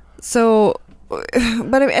 Wow. So,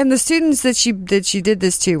 and the students that she did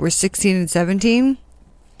this to were 16 and 17.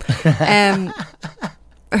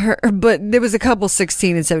 But there was a couple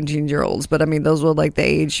 16 and 17-year-olds, but I mean those were like the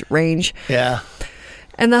age range. Yeah.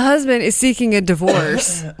 And the husband is seeking a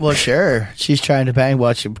divorce. Well, sure. She's trying to bang.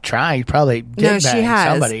 Well, she probably did bang she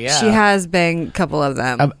has. somebody. Yeah. She has banged a couple of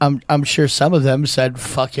them. I'm sure some of them said,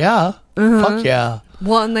 "Fuck yeah, fuck yeah."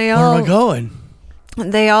 Well, and Where am I going?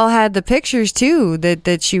 They all had the pictures too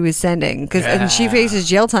that she was sending and she faces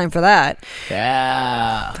jail time for that.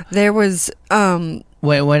 Yeah. There was when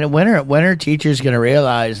are teachers gonna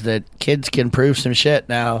realize that kids can prove some shit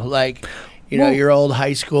now? Like, you know, your old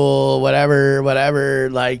high school, whatever.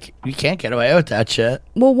 Like, you can't get away with that shit.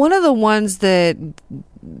 Well, one of the ones that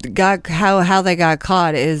got how they got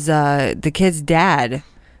caught is the kid's dad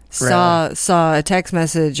saw a text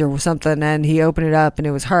message or something, and he opened it up and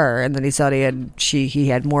it was her, and then he saw he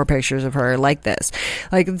had more pictures of her like this.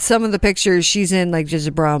 Like some of the pictures, she's in like just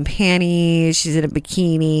a bra and panties, she's in a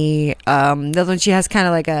bikini. The other one, she has kind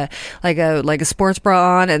of like a sports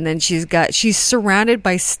bra on, and then she's surrounded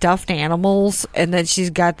by stuffed animals, and then she's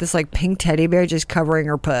got this like pink teddy bear just covering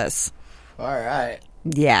her puss. All right.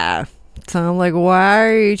 Yeah. So I'm like, why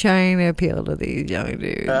are you trying to appeal to these young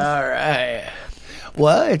dudes? All right.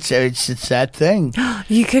 Well, it's that thing.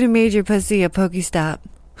 You could have made your pussy a Pokestop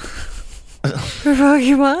for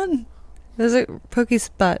Pokemon. Is it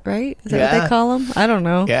Pokespot, right? Is that what they call them? I don't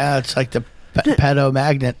know. Yeah, it's like the pedo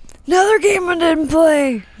magnet. Another game I didn't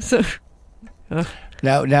play. So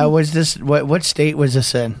now was this what state was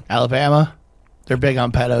this in? Alabama? They're big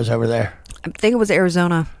on pedos over there. I think it was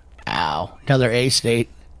Arizona. Ow, another A state.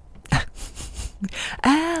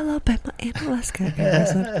 Alabama and Alaska.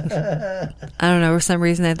 I don't know. For some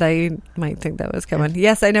reason, I thought you might think that was coming.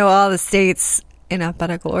 Yes, I know all the states in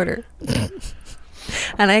alphabetical order.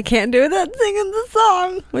 And I can't do that thing in the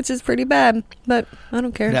song, which is pretty bad, but I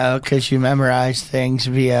don't care. No, because you memorize things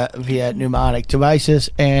via mnemonic devices,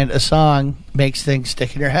 and a song makes things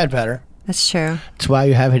stick in your head better. That's true. That's why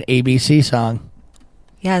you have an ABC song.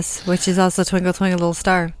 Yes, which is also Twinkle Twinkle Little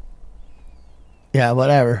Star. Yeah,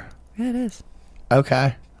 whatever. Yeah, it is.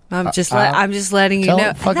 Okay. I'm just letting you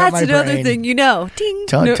know. That's another thing you know. Ding.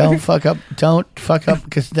 Don't fuck up. Don't fuck up,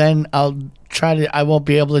 because then I won't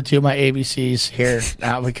be able to do my ABCs here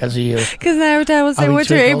now because of you. Because every time I say, what's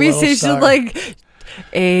your ABC? She's like,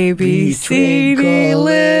 A, B, C, D,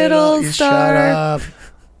 little star. Shut up.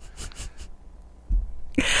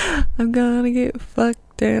 I'm gonna get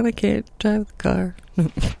fucked and I can't drive the car. All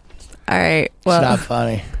right. Well, it's not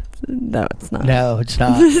funny. No, it's not. No, it's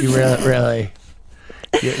not. You really.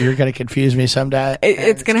 You're going to confuse me someday.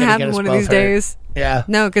 It's going to happen one of these days. Yeah.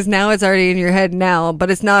 No, because now it's already in your head now,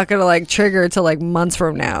 but it's not going to like trigger till like months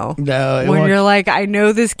from now. No. When you're like, I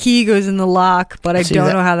know this key goes in the lock, but I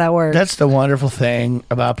don't know how that works. That's the wonderful thing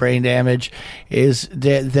about brain damage is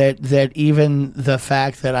that even the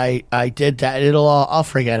fact that I did that, I'll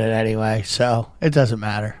forget it anyway. So it doesn't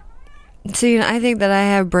matter. See, I think that I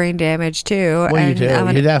have brain damage too. Well, you do.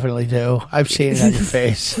 You definitely do. I've seen it on your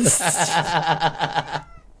face.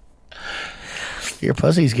 Your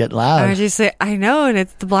pussy's getting loud. I just say, I know, and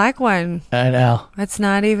it's the black one. I know. It's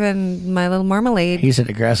not even my little marmalade. He's an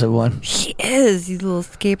aggressive one. He is. He's a little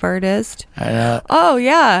escape artist. I know. Oh,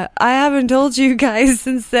 yeah. I haven't told you guys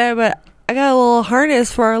since then, but I got a little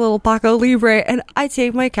harness for our little Paco Libre, and I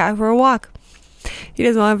take my cat for a walk. He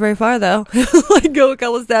doesn't want very far though. Like go a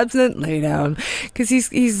couple steps and then lay down because he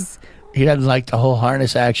doesn't like the whole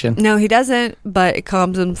harness action. No, he doesn't. But it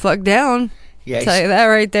calms him fuck down. Yeah, I'll tell you that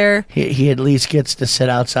right there. He at least gets to sit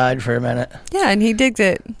outside for a minute. Yeah, and he digs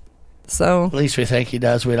it. So at least we think he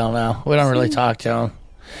does. We don't know. We don't really talk to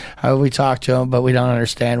him. We talk to him, but we don't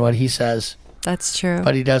understand what he says. That's true.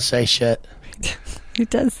 But he does say shit. He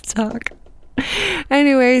does talk.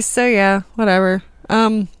 Anyways, so yeah, whatever.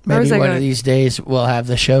 Maybe one of these days we'll have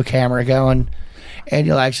the show camera going and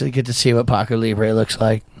you'll actually get to see what Paco Libre looks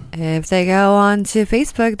like. If they go on to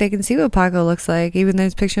Facebook, they can see what Paco looks like. Even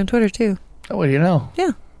there's a picture on Twitter too. Oh, what do you know?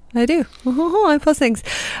 Yeah, I do. I post things.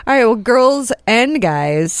 All right, well, girls and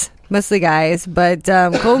guys, mostly guys. But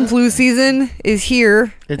cold and flu season is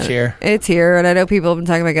here. It's here. It's here, and I know people have been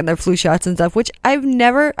talking about getting their flu shots and stuff, which I've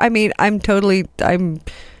never. I mean, I'm for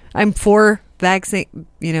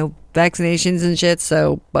vaccinations and shit.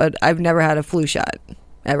 So, but I've never had a flu shot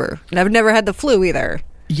ever, and I've never had the flu either.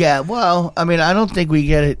 Yeah, well, I mean, I don't think we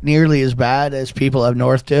get it nearly as bad as people up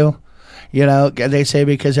north do. You know, they say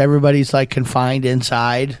because everybody's like confined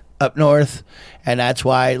inside up north, and that's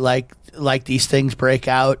why like these things break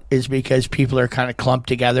out is because people are kind of clumped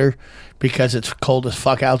together because it's cold as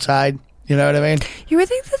fuck outside. You know what I mean? You would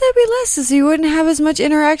think that that'd be less, so you wouldn't have as much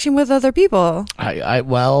interaction with other people.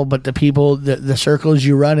 Well, but the people, the circles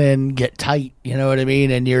you run in get tight. You know what I mean?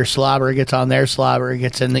 And your slobber gets on their slobber,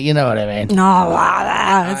 gets in the. You know what I mean? No,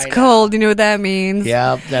 it's cold. You know what that means?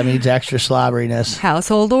 Yeah, that means extra slobberiness.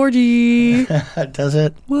 Household orgy. Does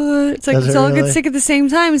it? What? It's like Does let's it all really? get sick at the same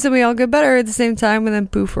time, so we all get better at the same time, and then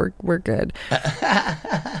poof, we're good.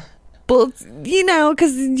 Well, you know,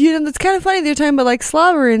 because, you know, it's kind of funny they're talking about, like,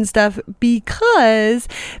 slobber and stuff, because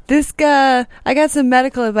this guy, I got some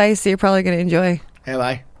medical advice that you're probably going to enjoy. Am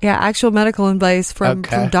I? Yeah, actual medical advice from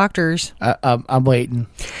doctors. I'm waiting.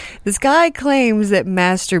 This guy claims that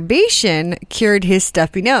masturbation cured his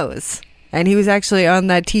stuffy nose. And he was actually on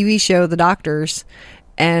that TV show, The Doctors,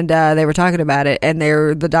 and they were talking about it, and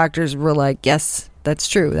the doctors were like, yes, that's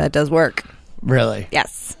true. That does work. Really?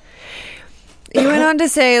 Yes. He went on to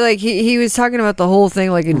say, like, he was talking about the whole thing,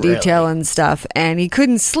 like, in detail and stuff, and he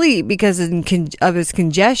couldn't sleep because of his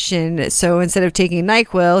congestion, so instead of taking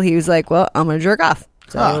NyQuil, he was like, well, I'm going to jerk off.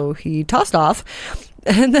 So he tossed off,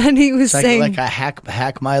 and then he was saying... like a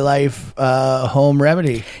hack my life home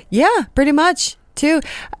remedy. Yeah, pretty much, too.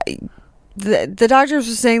 The doctors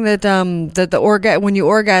were saying that when you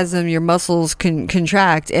orgasm, your muscles can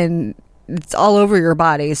contract, and it's all over your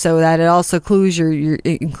body, so that it also includes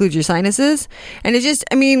your sinuses, and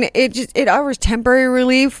it offers temporary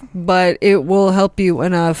relief, but it will help you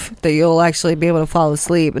enough that you'll actually be able to fall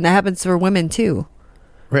asleep, and that happens for women too.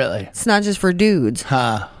 Really? It's not just for dudes.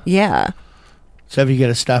 Huh? Yeah. So if you get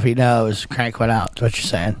a stuffy nose, crank one out. Is what you're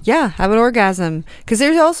saying? Yeah, have an orgasm. Because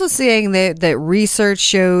they're also saying that research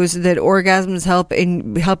shows that orgasms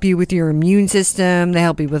help you with your immune system. They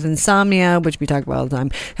help you with insomnia, which we talk about all the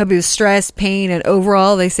time. Help you with stress, pain, and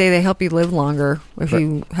overall, they say they help you live longer if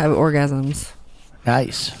you have orgasms.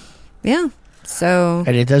 Nice. Yeah. So.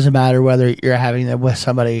 And it doesn't matter whether you're having them with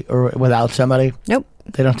somebody or without somebody. Nope.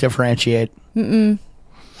 They don't differentiate.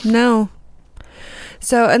 No.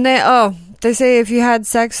 So, and they say if you had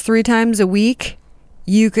sex 3 times a week,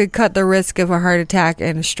 you could cut the risk of a heart attack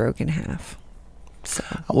and a stroke in half. So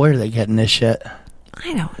where are they getting this shit?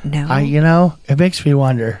 I don't know. It makes me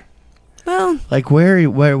wonder. Well, like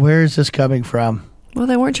where is this coming from? Well,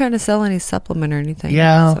 they weren't trying to sell any supplement or anything.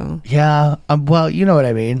 Yeah, so. yeah. Well, you know what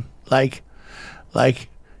I mean. Like,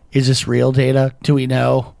 is this real data? Do we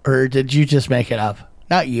know, or did you just make it up?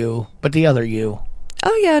 Not you, but the other you.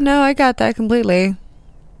 Oh yeah, no, I got that completely.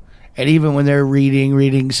 And even when they're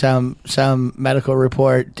reading some medical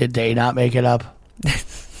report, did they not make it up?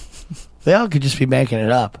 They all could just be making it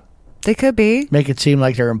up. They could be. Make it seem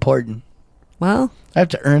like they're important. Well, I have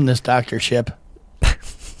to earn this doctorship.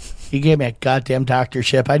 You gave me a goddamn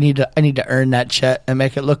doctorship. I need to earn that shit and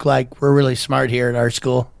make it look like we're really smart here at our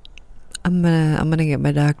school. I'm gonna get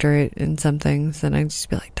my doctorate in some things, and I just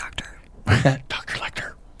be like, doctor, Dr.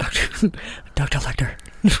 Lecter, Dr. Lecter.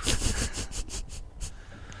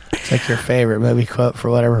 It's like your favorite movie quote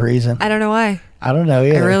for whatever reason. I don't know why. I don't know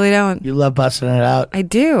either. I really don't. You love busting it out. I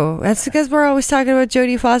do. That's because we're always talking about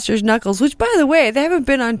Jodie Foster's Knuckles, which, by the way, they haven't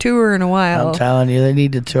been on tour in a while. I'm telling you, they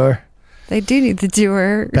need to tour. They do need to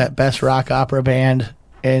tour. Best rock opera band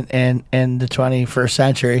in the 21st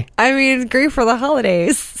century. I mean, it's great for the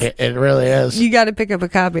holidays. It really is. You got to pick up a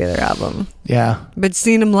copy of their album. Yeah. But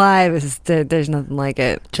seeing them live, there's nothing like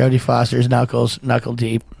it. Jodie Foster's Knuckles, knuckle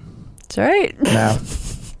deep. That's right. No.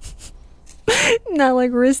 Not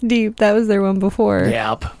like wrist deep. That was their one before.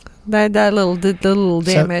 Yep. That little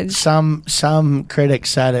damage. Some critics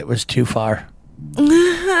said it was too far.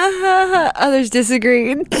 Others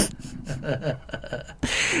disagreed.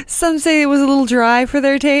 Some say it was a little dry for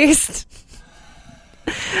their taste.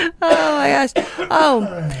 Oh my gosh.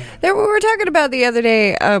 We were talking about the other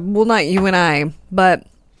day, well, not you and I, but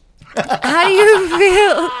how do you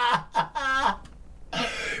feel?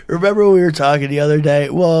 Remember we were talking the other day?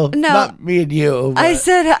 Well, no, not me and you. I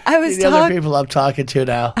said I was the other people I'm talking to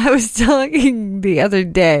now. I was talking the other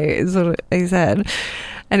day is what I said.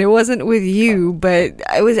 And it wasn't with you, but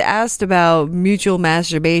I was asked about mutual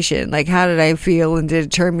masturbation. Like, how did I feel and did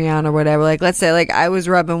it turn me on or whatever? Like, let's say, like, I was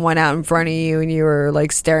rubbing one out in front of you and you were,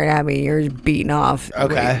 like, staring at me. You're beating off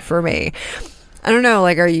for me. I don't know.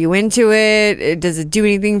 Like, are you into it? Does it do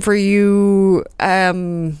anything for you?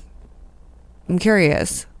 I'm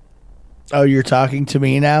curious. Oh, you're talking to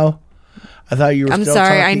me now? I thought you were I'm still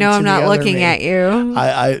sorry. talking I know to I'm the not other looking me. at you.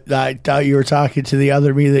 I thought you were talking to the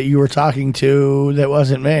other me that you were talking to that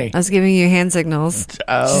wasn't me. I was giving you hand signals.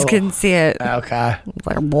 Oh. Just couldn't see it. Okay. It's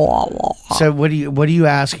like, blah, blah. So what are you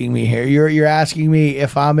asking me here? You're asking me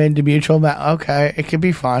if I'm into mutual okay, it could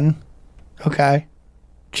be fun. Okay.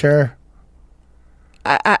 Sure.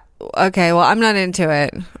 Okay, well, I'm not into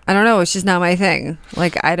it. I don't know. It's just not my thing.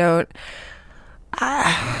 Like, I don't...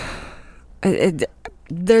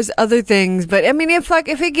 there's other things, but I mean, if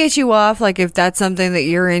it gets you off, like if that's something that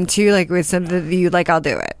you're into, like with something that you like, I'll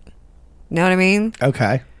do it. You know what I mean?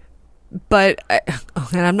 Okay. But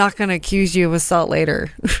and I'm not gonna accuse you of assault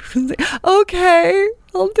later. Okay,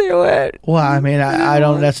 I'll do it. Well, I mean, I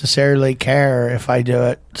don't necessarily care if I do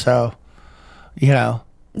it, so No,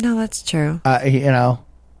 that's true. Or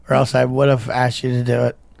else I would have asked you to do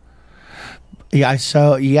it. Yeah,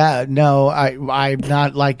 so no, I'm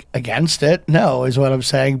not like against it. No, is what I'm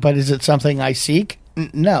saying. But is it something I seek?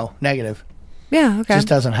 No, negative. Yeah, okay. It just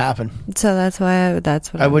doesn't happen. So that's why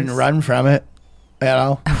I wouldn't run from it.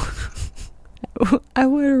 I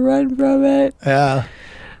wouldn't run from it. Yeah.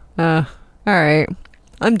 All right,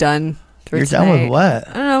 I'm done. You're tonight. done with what?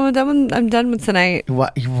 I don't know. I'm done with tonight.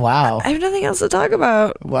 What? Wow. I have nothing else to talk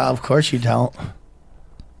about. Well, of course you don't.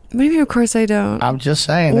 Maybe, of course I don't. I'm just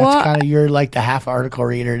saying that's kind of you're like the half article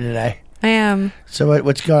reader today. I am. So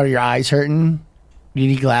what's going on? Your eyes hurting? You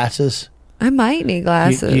need glasses? I might need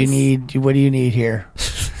glasses. You need. What do you need here?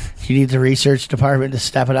 You need the research department to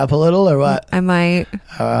step it up a little, or what? I might.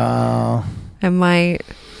 I might.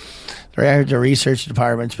 I heard the research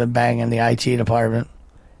department's been banging the IT department,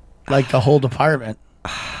 like the whole department.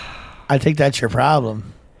 I think that's your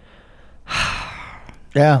problem.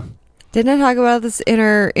 Yeah. Didn't I talk about this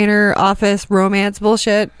inner office romance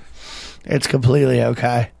bullshit? It's completely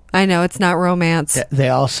okay. I know it's not romance. They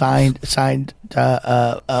all signed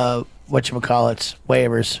whatchamacallits,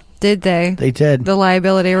 waivers. Did they? They did. The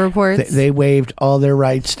liability reports? They waived all their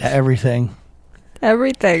rights to everything.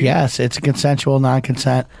 Everything? Yes, it's consensual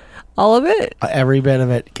non-consent. All of it? Every bit of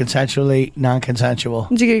it. Consensually non-consensual.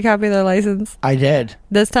 Did you get a copy of their license? I did.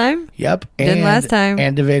 This time? Yep. Didn't last time.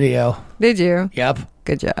 And the video. Did you? Yep.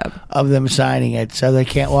 Good job. Of them signing it, so they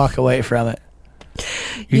can't walk away from it.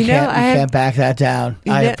 You can't back that down.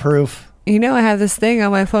 I have proof. I have this thing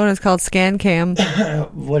on my phone. It's called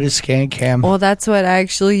ScanCam. What is ScanCam? Well, that's what I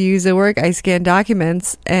actually use at work. I scan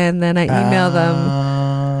documents and then I email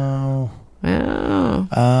them.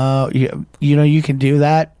 Oh, you can do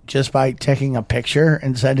that just by taking a picture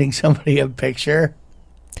and sending somebody a picture.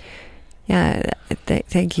 Yeah,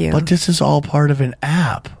 thank you. But this is all part of an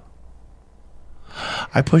app.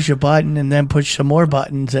 I push a button and then push some more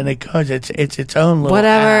buttons, and it goes. It's its own little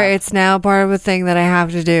whatever. app. It's now part of a thing that I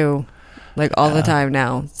have to do, like all the time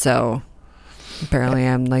now. So apparently,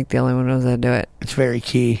 I'm like the only one who knows how to do it. It's very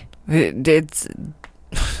key. It's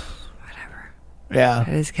whatever. Yeah,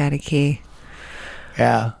 it is kind of key.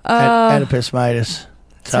 Yeah, Oedipus Midas.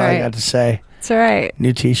 That's all I got to say. It's all right.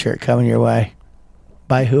 New T-shirt coming your way.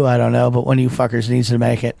 By who I don't know, but one of you fuckers needs to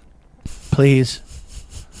make it. Please.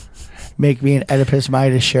 Make me an Oedipus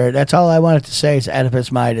Midas shirt. That's all I wanted to say is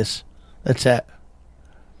Oedipus Midas. That's it.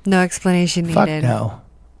 No explanation needed. Fuck no.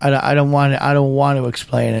 I don't want it. I don't want to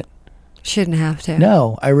explain it. Shouldn't have to.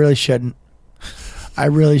 No, I really shouldn't. I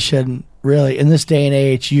really shouldn't. Really, in this day and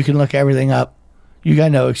age, you can look everything up. You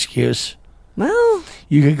got no excuse. Well,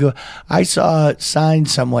 you could go. I saw a sign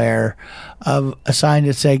somewhere of a sign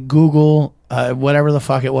that said Google, whatever the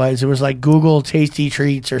fuck it was. It was like Google Tasty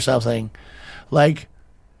Treats or something. Like.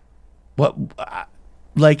 What,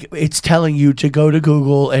 like it's telling you to go to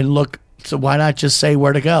Google and look. So why not just say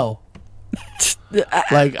where to go?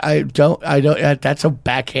 Like I don't. That's a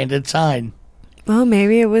backhanded sign. Well,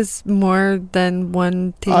 maybe it was more than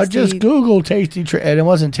one tasty. I just Google Tasty Treats, and it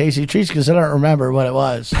wasn't Tasty Treats because I don't remember what it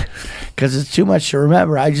was. Because it's too much to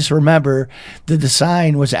remember. I just remember that the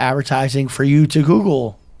sign was advertising for you to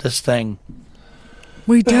Google this thing.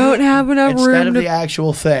 We don't have enough instead room of to the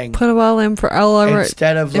actual thing. Put all our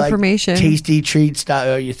instead of information. Like Tasty Treats.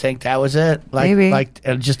 Oh, you think that was it? Like, maybe like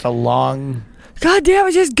just a long. God damn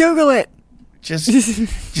it! Just Google it.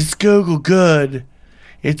 Just Google good.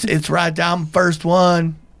 It's right down first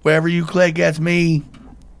one. Wherever you click, that's me.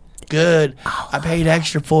 Good. I paid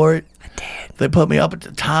extra for it. I did. They put me up at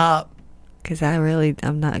the top. because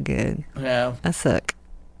I'm not good. Yeah. I suck.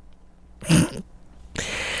 I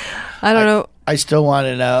don't know. I still want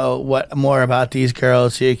to know what more about these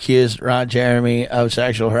girls who accused Ron Jeremy of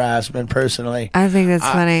sexual harassment personally. I think that's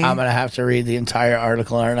funny. I'm going to have to read the entire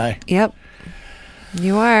article, aren't I? Yep.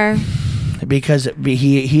 You are. Because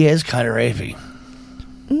he is kind of rapey.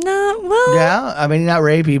 No, well. Yeah, I mean, not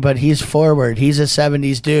rapey, but he's forward. He's a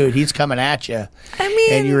 70s dude. He's coming at you. I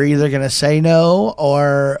mean. And you're either going to say no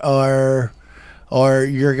or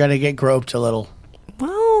you're going to get groped a little.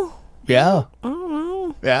 Well. Yeah. I don't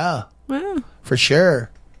know. Yeah. Yeah. For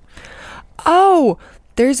sure. Oh,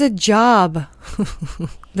 there's a job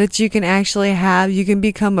that you can actually have. You can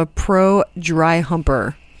become a pro dry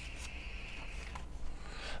humper.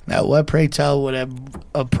 Now, what, pray tell, would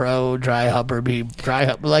a pro dry humper be?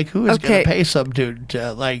 Like, who is going to pay some dude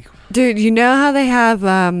to, like... Dude, you know how they have,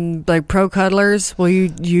 like, pro cuddlers? Well, you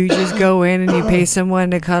just go in and you pay someone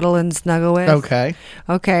to cuddle and snuggle with?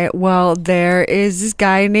 Okay, well, there is this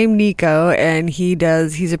guy named Nico, and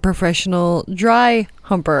he's a professional dry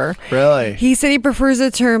humper. Really? He said he prefers the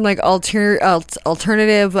term, like,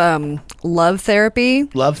 alternative love therapy.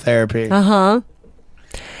 Love therapy. Uh-huh.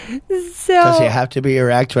 So, does he have to be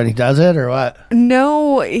erect when he does it, or what?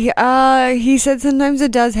 No, he said sometimes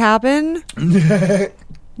it does happen,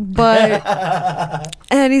 but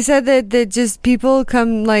and he said that just people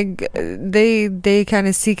come, like, they kind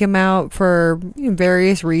of seek him out for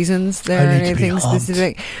various reasons. There aren't anything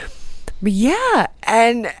specific, but yeah,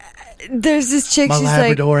 and there's this chick. My she's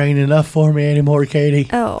Labrador like, ain't enough for me anymore, Katie.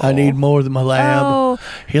 Oh, I need more than my lab. Oh.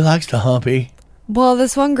 He likes to humpy. Well,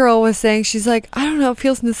 this one girl was saying, she's like, I don't know, it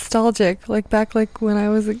feels nostalgic, like back like when I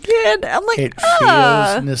was a kid. I'm like, it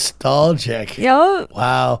feels nostalgic. Yep.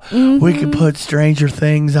 Wow. We could put Stranger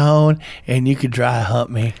Things on, and you could dry hump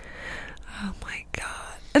me. Oh my god.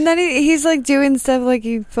 And then he's like doing stuff like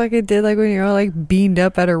he fucking did, like when you're all like beamed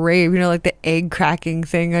up at a rave, you know, like the egg cracking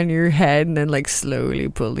thing on your head, and then like slowly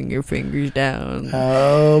pulling your fingers down.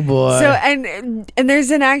 Oh boy. So and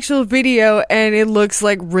there's an actual video, and it looks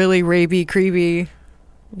like really rapey, creepy.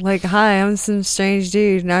 Like, hi, I'm some strange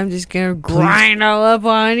dude, and I'm just gonna grind all up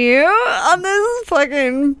on you on this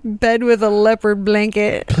fucking bed with a leopard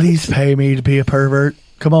blanket. Please pay me to be a pervert.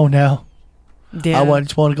 Come on now. Yeah. I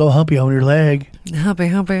just want to go humpy on your leg. Humpy.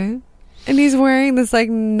 And he's wearing this like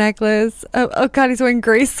necklace. Oh god, he's wearing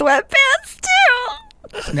gray sweatpants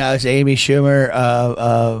too. Now, is Amy Schumer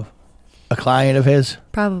a client of his?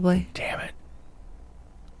 Probably. Damn it.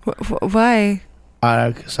 Why? I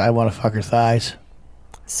don't know, because I want to fuck her thighs.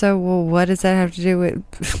 So, well, what does that have to do with...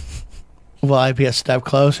 Well, I'd be a step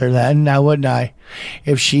closer then, now wouldn't I?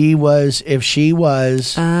 If she was,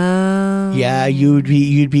 yeah, you'd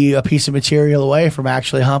be a piece of material away from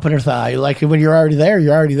actually humping her thigh. Like, when you're already there,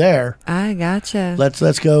 you're already there. I gotcha.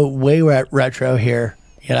 Let's go way retro here,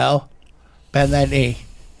 you know? Bend that knee.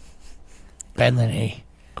 Bend the knee.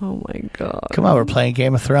 Oh my god. Come on, we're playing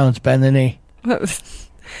Game of Thrones. Bend the knee.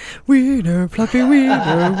 Wiener, floppy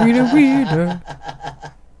wiener, wiener.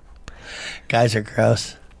 Guys are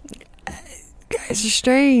gross. Guys are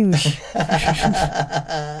strange.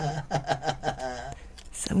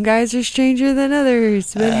 Some guys are stranger than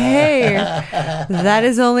others, but hey, that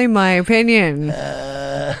is only my opinion.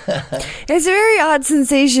 It's a very odd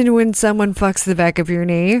sensation when someone fucks the back of your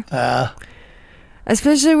knee.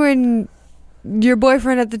 Especially when your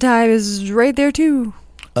boyfriend at the time is right there too.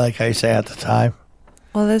 Like how you say at the time.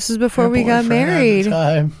 Well, this is before we got married.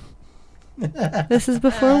 This is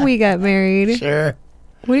before we got married. Sure.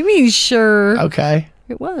 What do you mean, sure? Okay.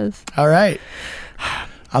 It was. All right.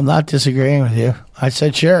 I'm not disagreeing with you. I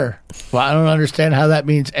said sure. Well, I don't understand how that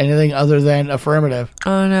means anything other than affirmative.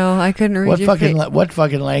 Oh, no. I couldn't read What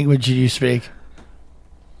fucking language do you speak?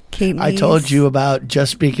 Kate I told you about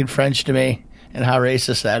just speaking French to me and how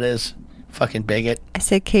racist that is. Fucking bigot. I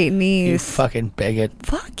said Kate Neese. You fucking bigot.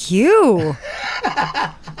 Fuck you.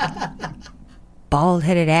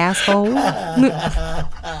 Bald-headed asshole.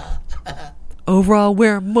 Overall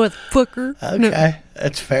wear motherfucker. Okay.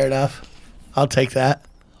 That's fair enough. I'll take that.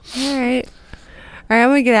 All right, I'm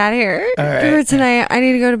gonna get out of here. All right. For tonight, I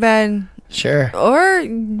need to go to bed. Sure. Or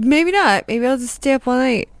maybe not. Maybe I'll just stay up all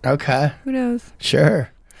night. Okay. Who knows? Sure.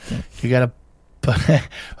 You got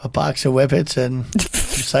a box of whippets and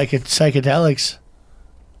psychedelics.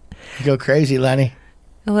 You go crazy, Lenny.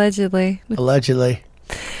 Allegedly.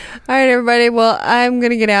 All right, everybody. Well, I'm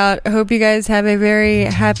going to get out. I hope you guys have a very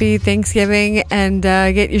happy Thanksgiving and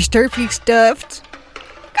get your turkey stuffed.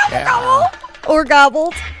 Gobble. Or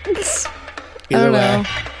gobbled. I don't know.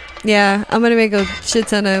 Yeah, I'm going to make a shit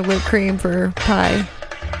ton of whipped cream for pie.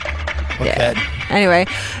 Okay. Yeah. Anyway,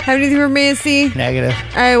 have anything for me, C? Negative.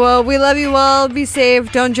 All right, well, we love you all. Be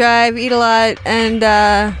safe. Don't drive. Eat a lot. And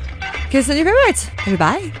kiss on your favorites.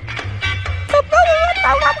 Bye.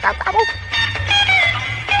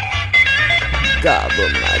 Gobble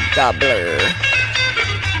my gobbler.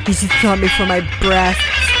 You just thought me for my breath.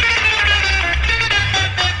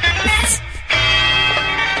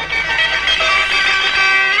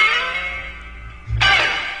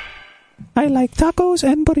 I like tacos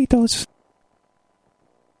and burritos.